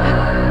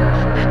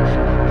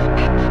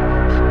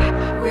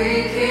 We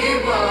keep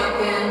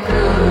walking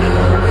through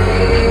the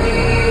week,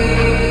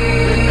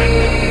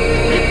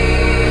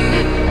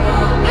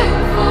 hoping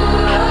for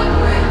a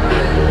quick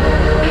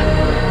relief.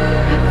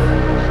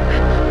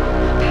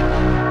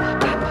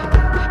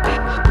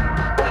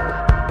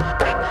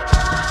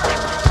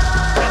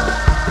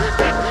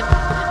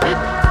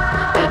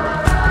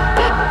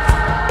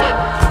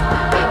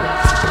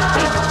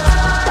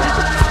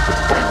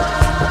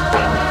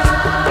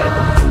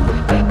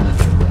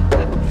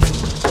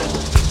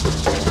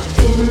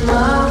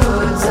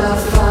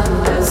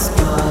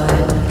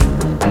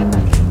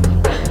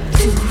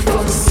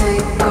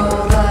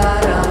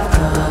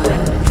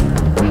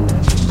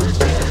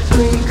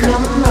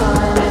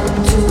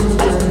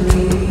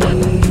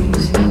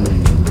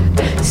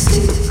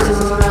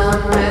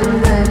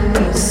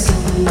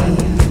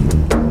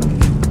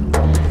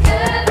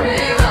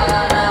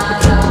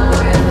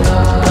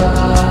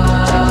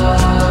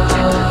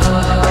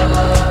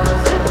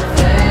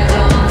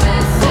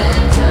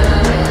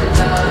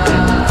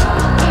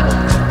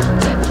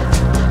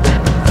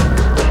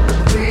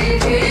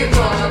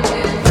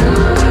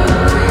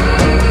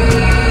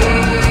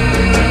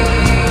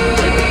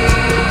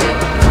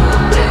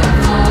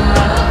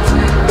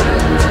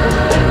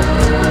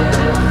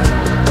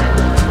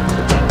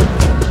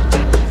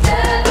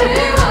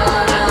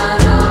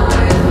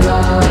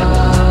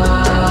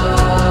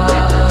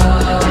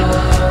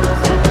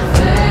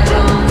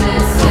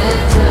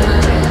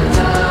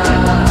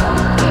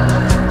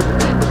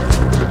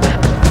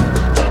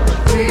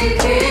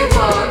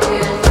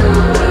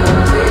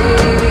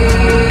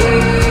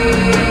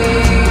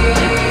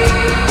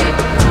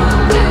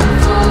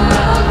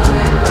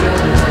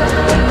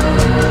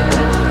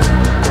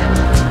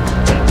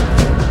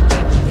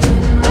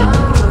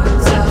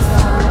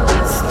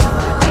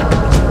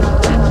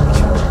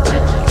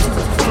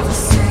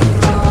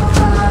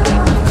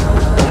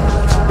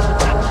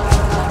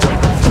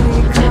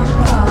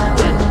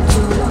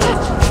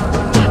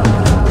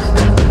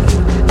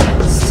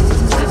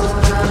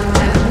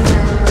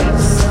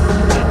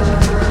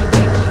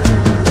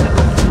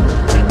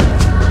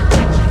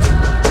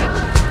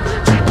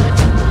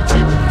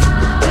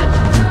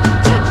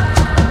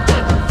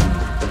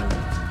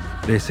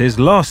 This is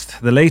Lost,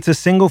 the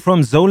latest single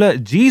from Zola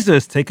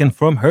Jesus, taken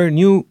from her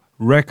new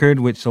record,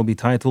 which shall be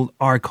titled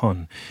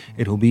Archon.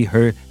 It will be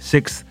her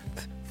sixth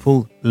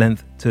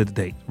full-length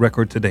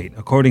record to date.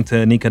 According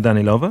to Nika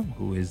Danilova,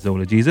 who is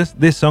Zola Jesus,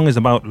 this song is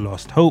about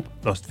lost hope,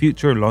 lost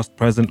future, lost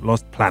present,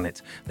 lost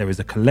planet. There is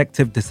a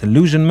collective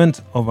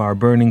disillusionment of our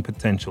burning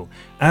potential.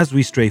 As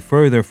we stray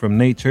further from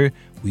nature,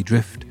 we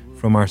drift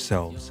from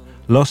ourselves.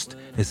 Lost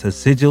is a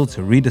sigil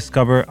to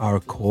rediscover our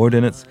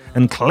coordinates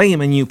and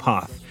claim a new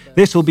path.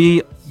 This will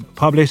be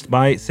published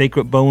by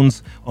Sacred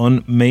Bones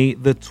on May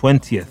the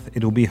 20th.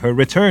 It will be her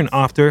return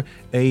after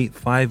a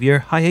 5-year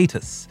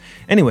hiatus.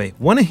 Anyway,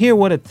 want to hear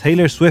what a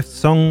Taylor Swift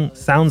song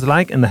sounds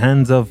like in the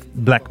hands of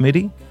Black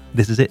Midi?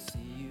 This is it.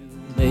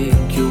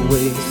 Make your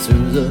way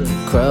through the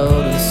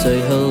crowd and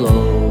say hello.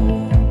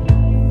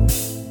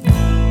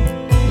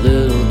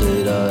 Little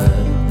did I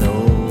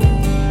know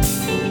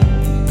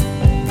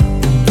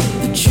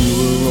that you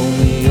were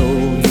Romeo,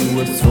 you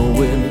were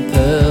throwing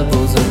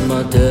pebbles, and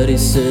my daddy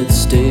said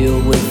stay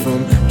away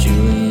from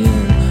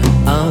Julian.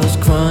 I was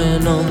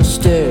crying on the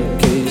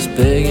staircase,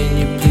 begging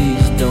you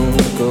please don't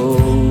go.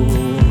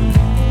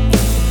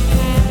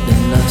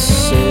 And I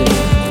said,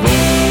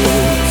 Romeo,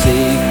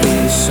 take me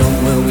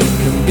somewhere we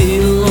can be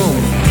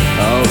alone.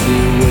 I'll be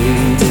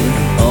waiting,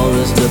 all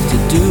that's left to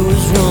do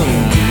is run.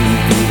 You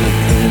be the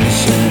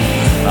prince and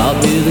I'll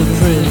be the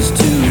prince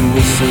too.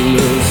 It's a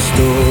love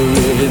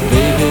story,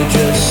 baby,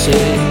 just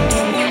say.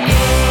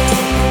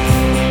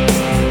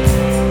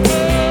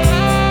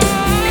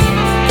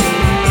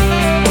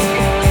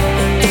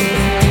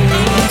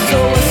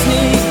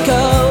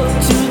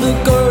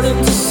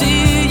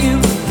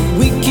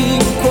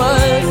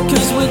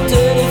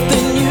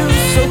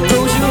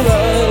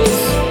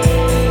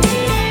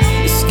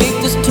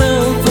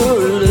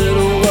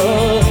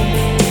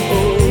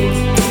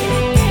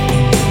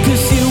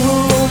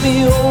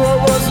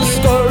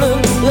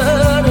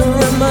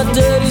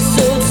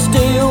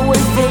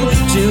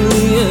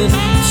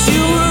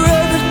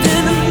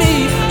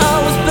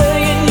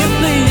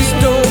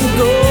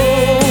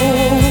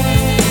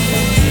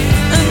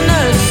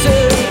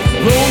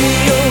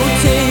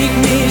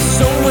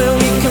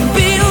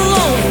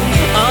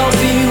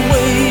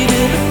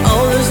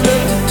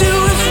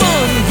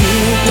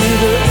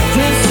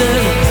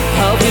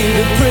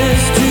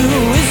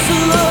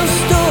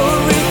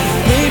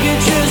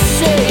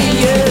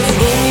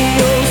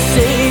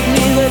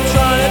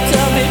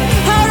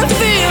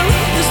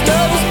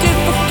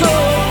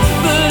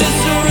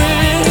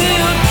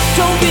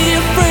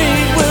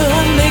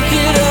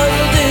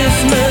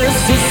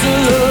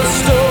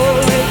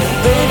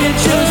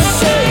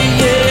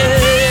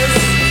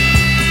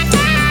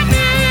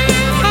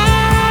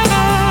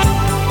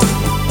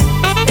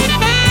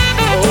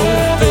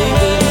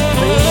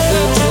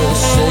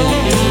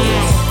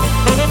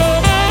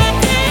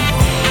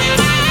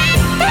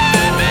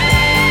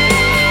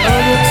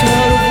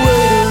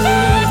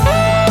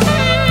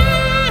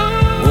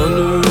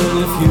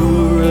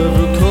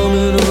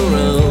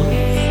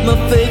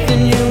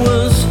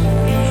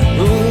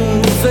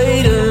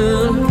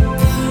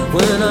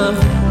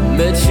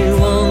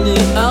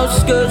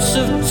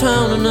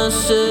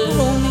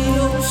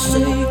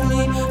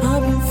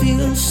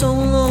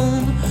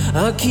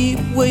 I keep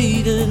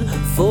waiting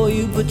for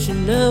you, but you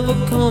never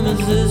come. Is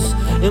this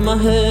in my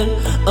head?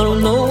 I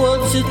don't know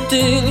what to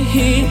think.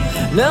 He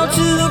knelt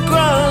to the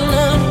ground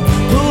and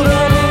pulled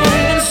on a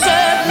ring and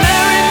said,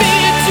 marry me,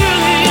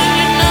 Julian,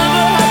 you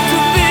never have to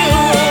be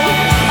alone.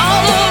 I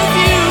love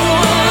you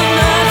and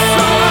that's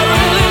all I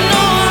really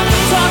know.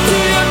 Talk to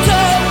your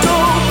dad, go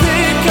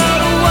pick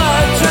out a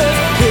white dress.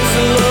 It's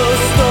a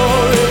love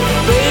story,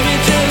 baby,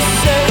 just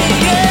say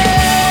yes.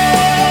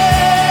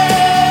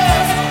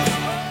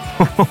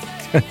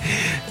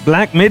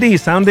 Black Midi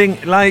sounding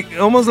like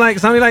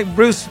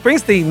Bruce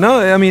Springsteen. No,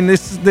 I mean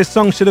this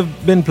song should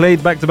have been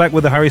played back to back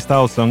with the Harry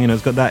Styles song. You know,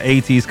 it's got that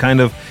 80s kind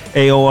of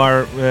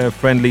AOR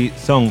friendly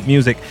song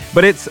music,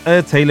 but it's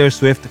a Taylor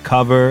Swift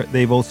cover.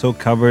 They've also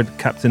covered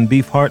Captain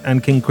Beefheart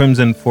and King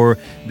Crimson for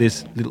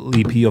this little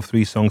EP of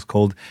 3 songs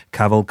called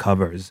Caval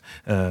Covers,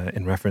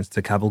 in reference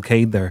to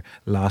Cavalcade, their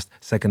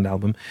second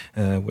album,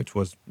 which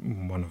was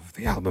one of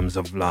the albums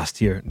of last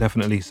year,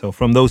 definitely. So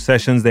from those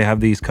sessions, they have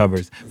these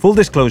covers. Full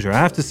disclosure, I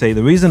have to say,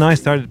 the reason I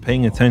started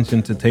paying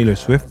attention to Taylor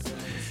Swift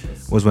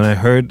was when I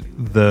heard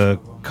the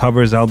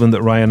covers album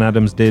that Ryan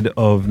Adams did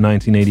of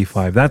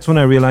 1985. That's when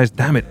I realized,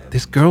 damn it,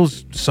 this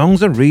girl's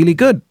songs are really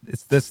good.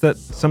 It's just that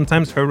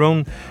sometimes her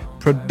own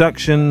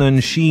production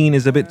and sheen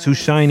is a bit too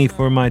shiny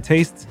for my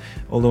tastes.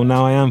 Although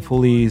now I am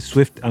fully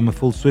Swift, I'm a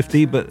full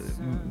Swiftie, but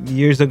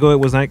years ago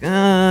it was like,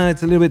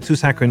 it's a little bit too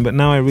saccharine, but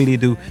now I really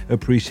do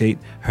appreciate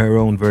her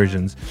own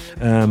versions.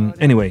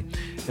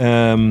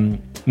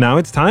 Now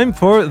it's time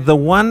for the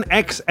one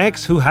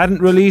XX who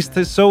hadn't released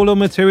his solo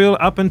material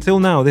up until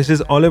now. This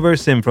is Oliver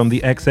Sim from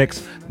the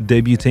XX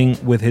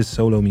debuting with his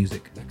solo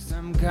music. Like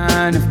some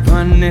kind of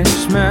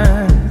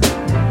punishment.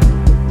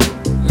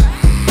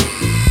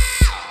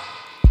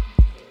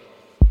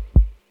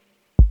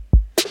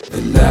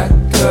 And that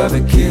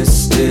cover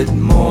kissed it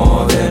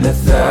more than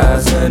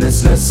 1,000.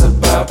 It's less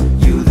about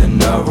you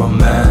than a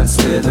romance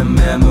with a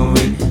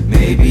memory.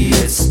 Maybe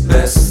it's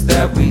best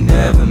that we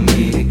never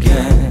meet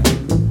again.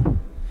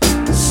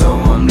 So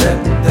I'm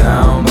let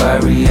down by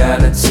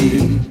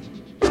reality.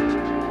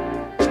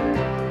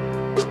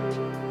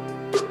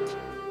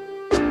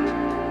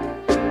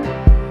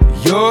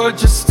 You're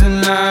just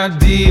an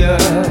idea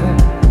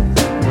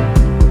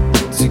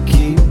to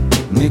keep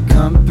me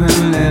company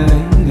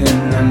late in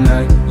the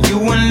night. You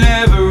were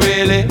never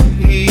really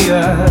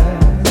here,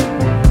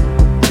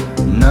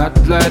 not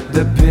like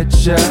the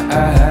picture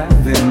I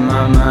have in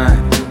my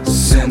mind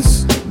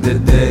since the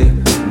day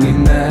we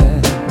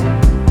met.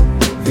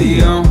 The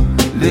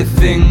only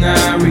thing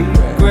I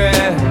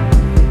regret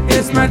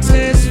is my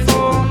taste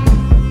for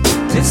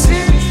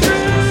disinterest.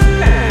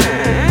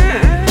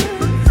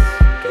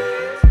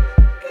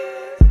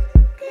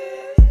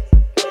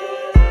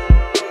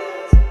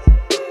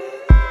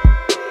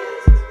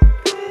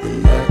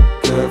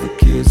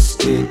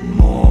 It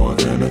more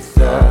than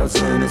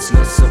 1,000. It's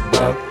less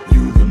about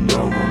you than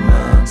no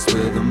romance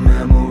with a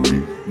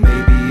memory.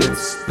 Maybe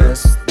it's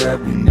best that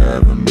we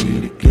never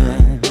meet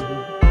again.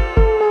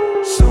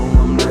 So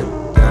I'm let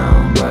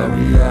down by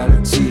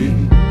reality.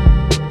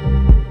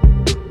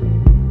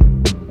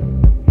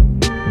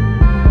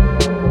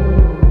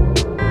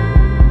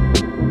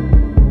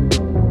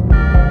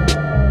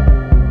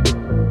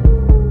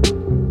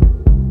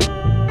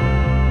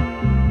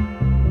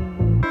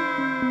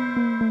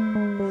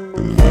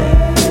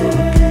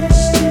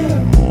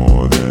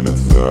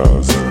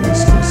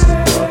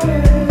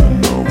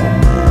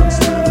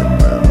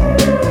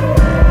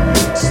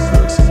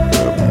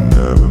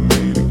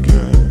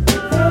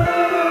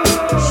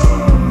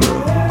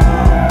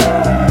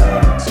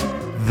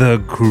 The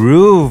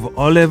groove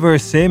Oliver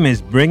Sim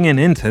is bringing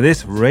into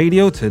this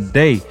radio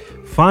today,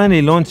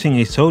 finally launching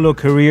a solo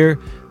career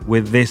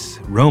with this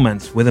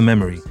Romance with a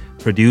Memory,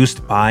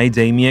 produced by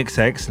Jamie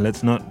XX.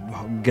 Let's not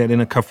get in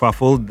a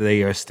kerfuffle.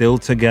 They are still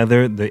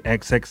together. The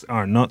XX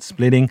are not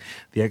splitting.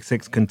 The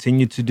XX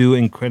continue to do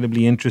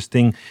incredibly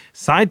interesting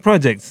side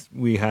projects.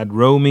 We had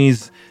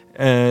Romy's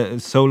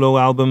solo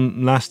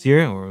album last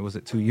year, or was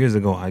it 2 years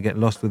ago? I get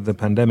lost with the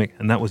pandemic,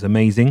 and that was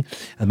amazing.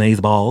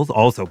 Amazeballs,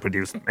 also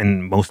produced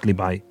and mostly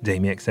by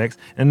Jamie XX.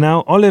 And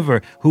now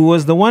Oliver, who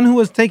was the one who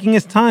was taking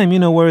his time, you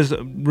know, whereas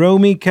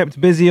Romy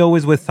kept busy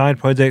always with side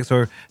projects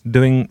or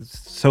doing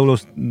solo,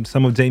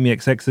 some of Jamie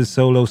XX's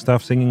solo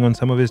stuff, singing on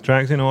some of his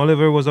tracks. You know,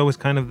 Oliver was always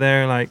kind of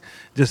there, like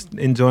just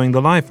enjoying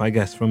the life, I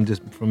guess, from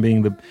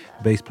being the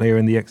bass player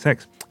in the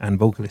XX and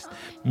vocalist.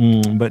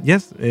 But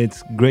yes,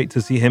 it's great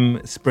to see him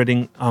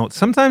spreading out.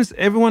 Sometimes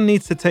everyone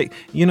needs to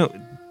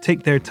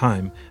take their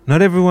time.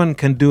 Not everyone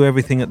can do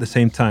everything at the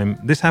same time.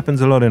 This happens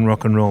a lot in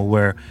rock and roll,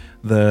 where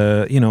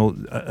the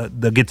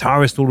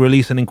guitarist will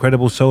release an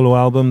incredible solo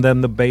album, then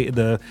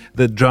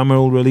the drummer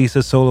will release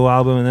a solo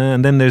album,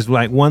 and then there's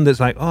like one that's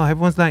like, oh,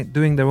 everyone's like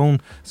doing their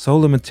own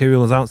solo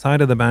materials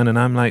outside of the band, and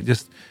I'm like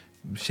just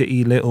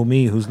shitty little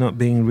me who's not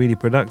being really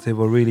productive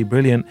or really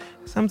brilliant.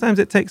 Sometimes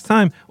it takes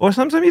time, or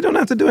sometimes you don't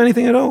have to do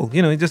anything at all.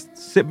 You know, you just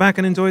sit back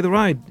and enjoy the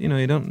ride. You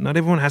know, not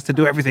everyone has to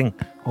do everything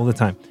all the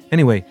time.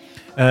 Anyway,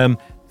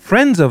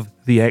 friends of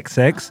the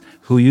XX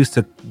who used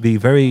to be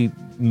very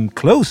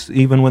close,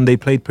 even when they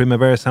played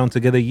Primavera Sound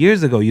together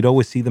years ago. You'd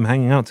always see them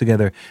hanging out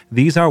together.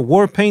 These are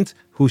Warpaint,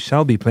 who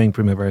shall be playing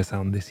Primavera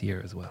Sound this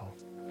year as well.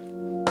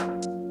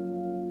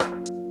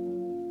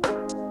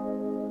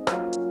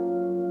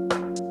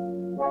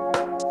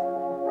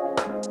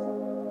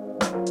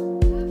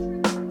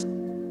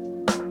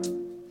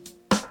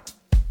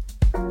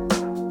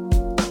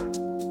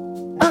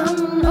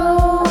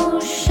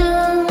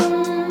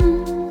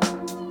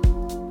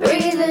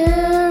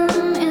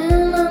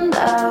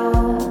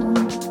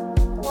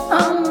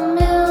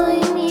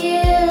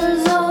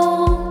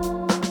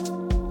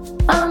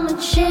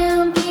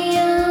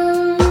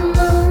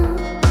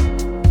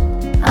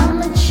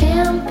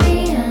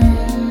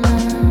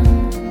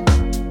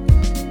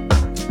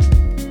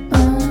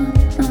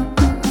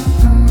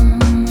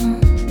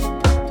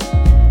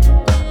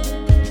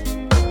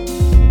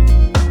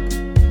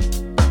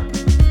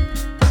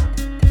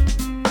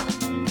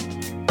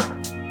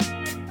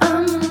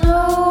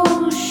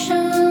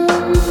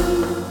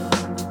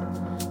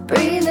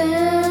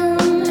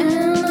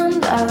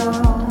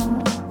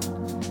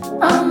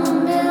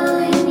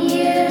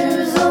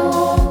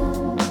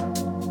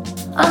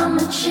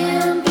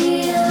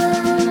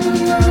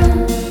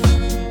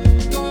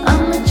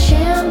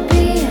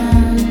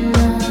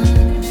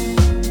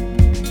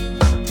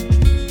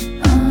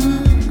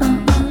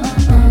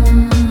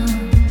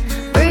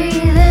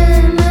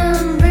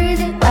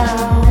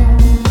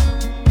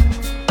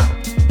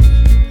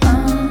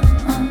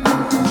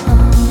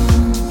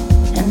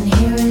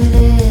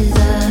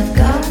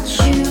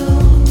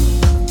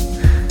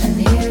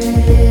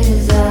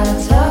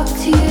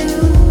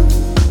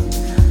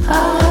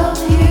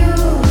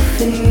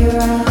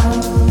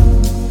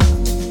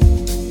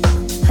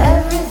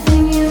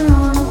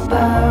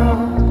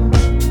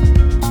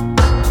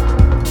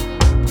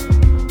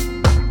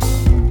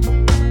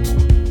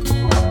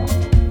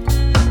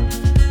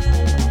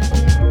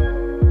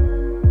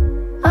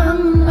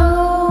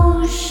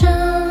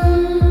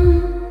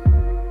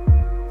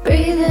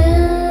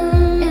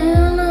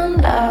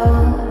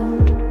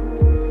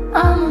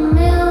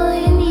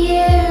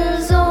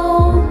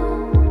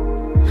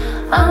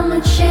 I'm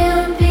a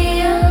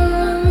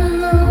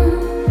champion.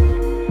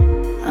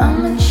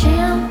 I'm a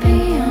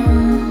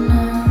champion.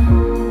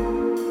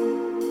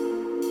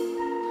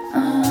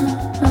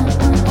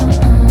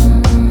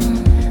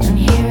 And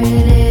here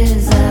it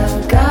is,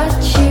 I've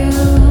got you.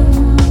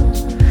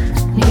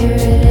 And here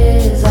it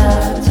is,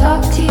 I've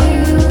talked to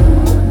you.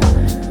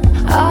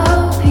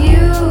 I'll help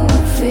you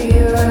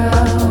figure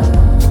out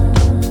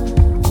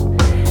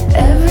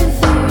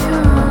everything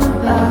you're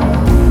about.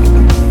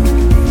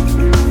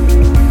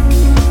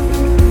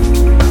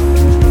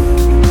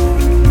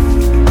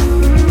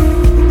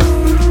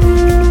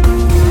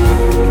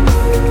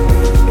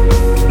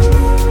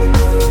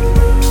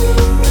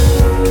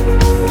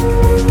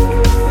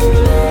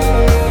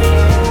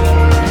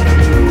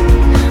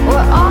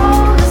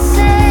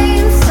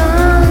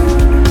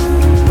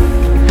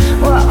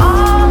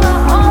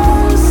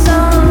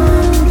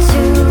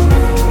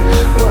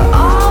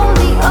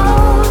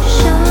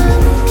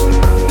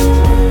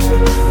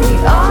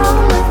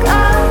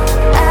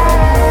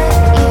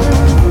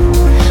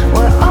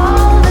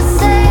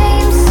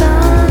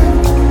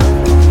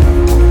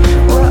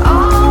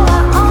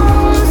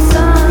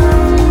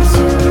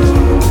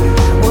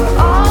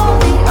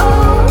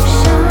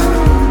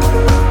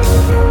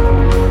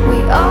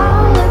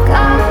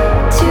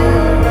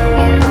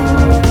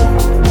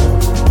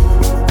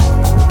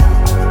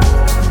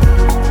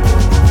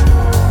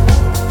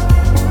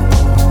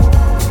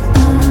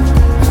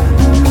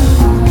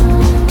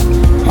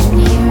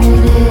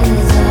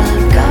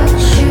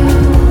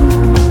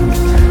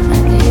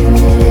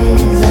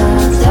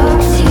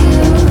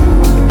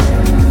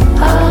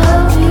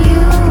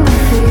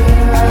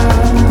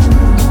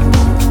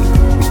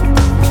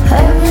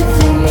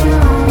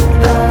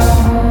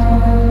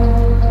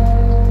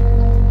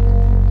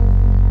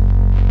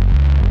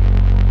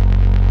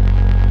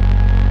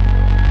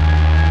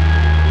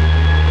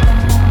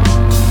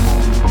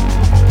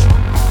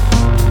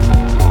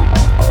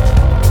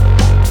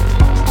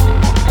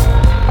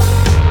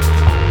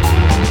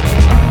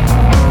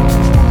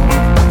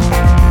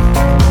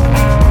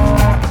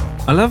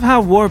 I love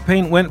how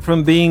Warpaint went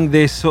from being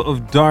this sort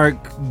of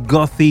dark,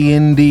 gothy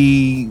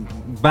indie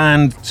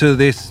band to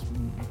this,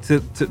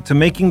 to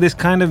making this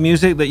kind of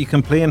music that you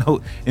can play in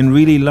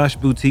really lush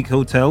boutique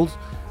hotels.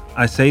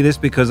 I say this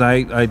because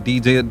I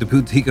DJ at the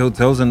boutique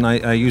hotels and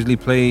I usually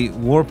play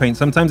Warpaint.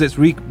 Sometimes it's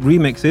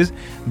remixes,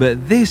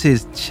 but this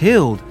is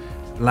chilled,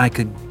 like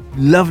a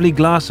lovely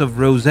glass of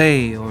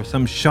rosé or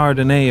some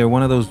Chardonnay or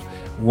one of those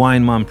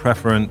wine mom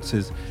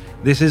preferences.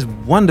 This is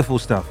wonderful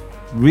stuff,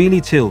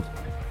 really chilled.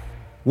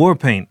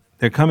 Warpaint,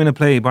 they're coming to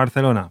play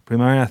Barcelona,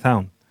 Primavera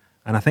Sound,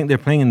 and I think they're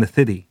playing in the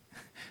city.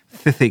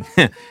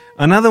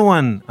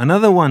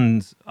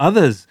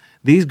 Others.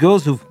 These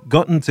girls who've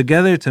gotten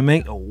together to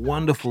make a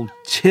wonderful,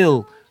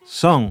 chill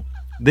song.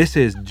 This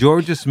is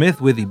Georgia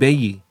Smith with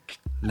Ibeyi.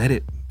 Let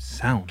it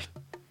sound.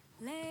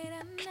 Late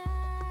at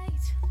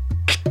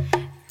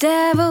night,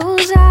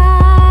 devil's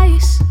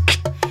eyes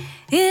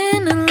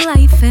in a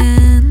life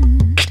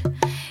and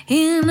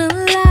in a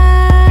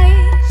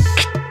lies.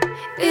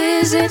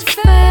 Is it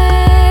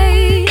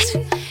fate?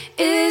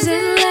 Is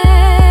it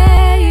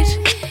late?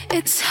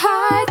 It's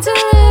hard to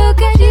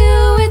look at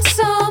you with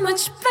so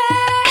much pain.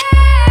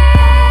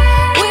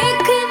 We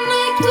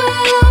connect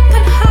with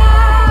open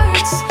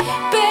hearts,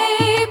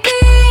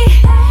 baby,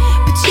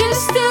 but you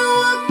still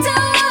walk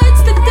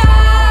towards the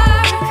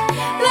dark.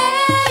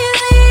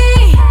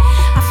 Lately,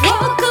 I've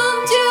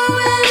welcomed you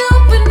with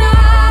open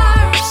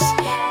arms,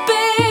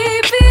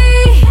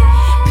 baby,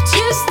 but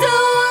you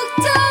still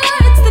walk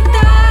towards the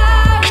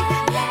dark.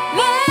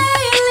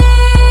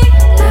 Lately,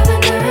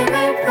 lavender and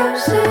red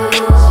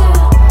roses,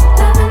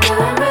 lavender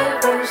and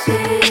red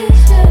roses,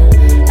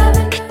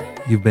 lavender.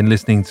 You've been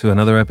listening to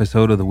another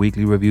episode of the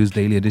Weekly Reviews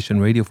Daily Edition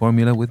Radio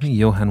Formula with me,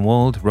 Johan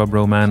Wald, Rob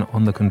Roman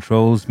on the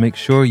controls. Make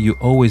sure you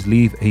always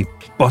leave a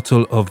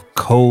bottle of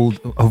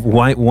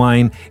white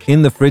wine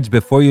in the fridge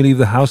before you leave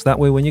the house. That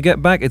way, when you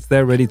get back, it's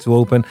there ready to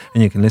open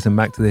and you can listen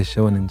back to this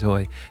show and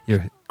enjoy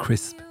your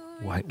crisp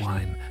white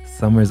wine.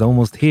 Summer's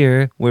almost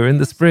here. We're in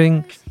the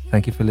spring.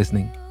 Thank you for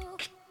listening.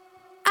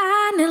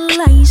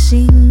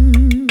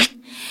 Analyzing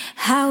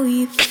how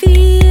you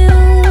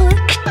feel,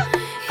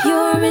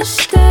 your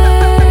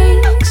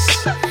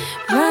mistakes,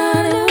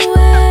 run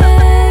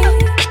away.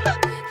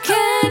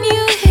 Can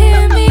you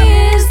hear me?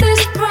 Is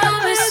this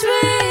promise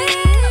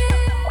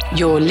real?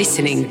 You're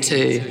listening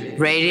to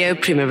Radio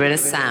Primavera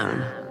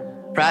Sound,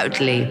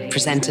 proudly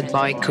presented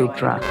by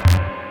Cupra.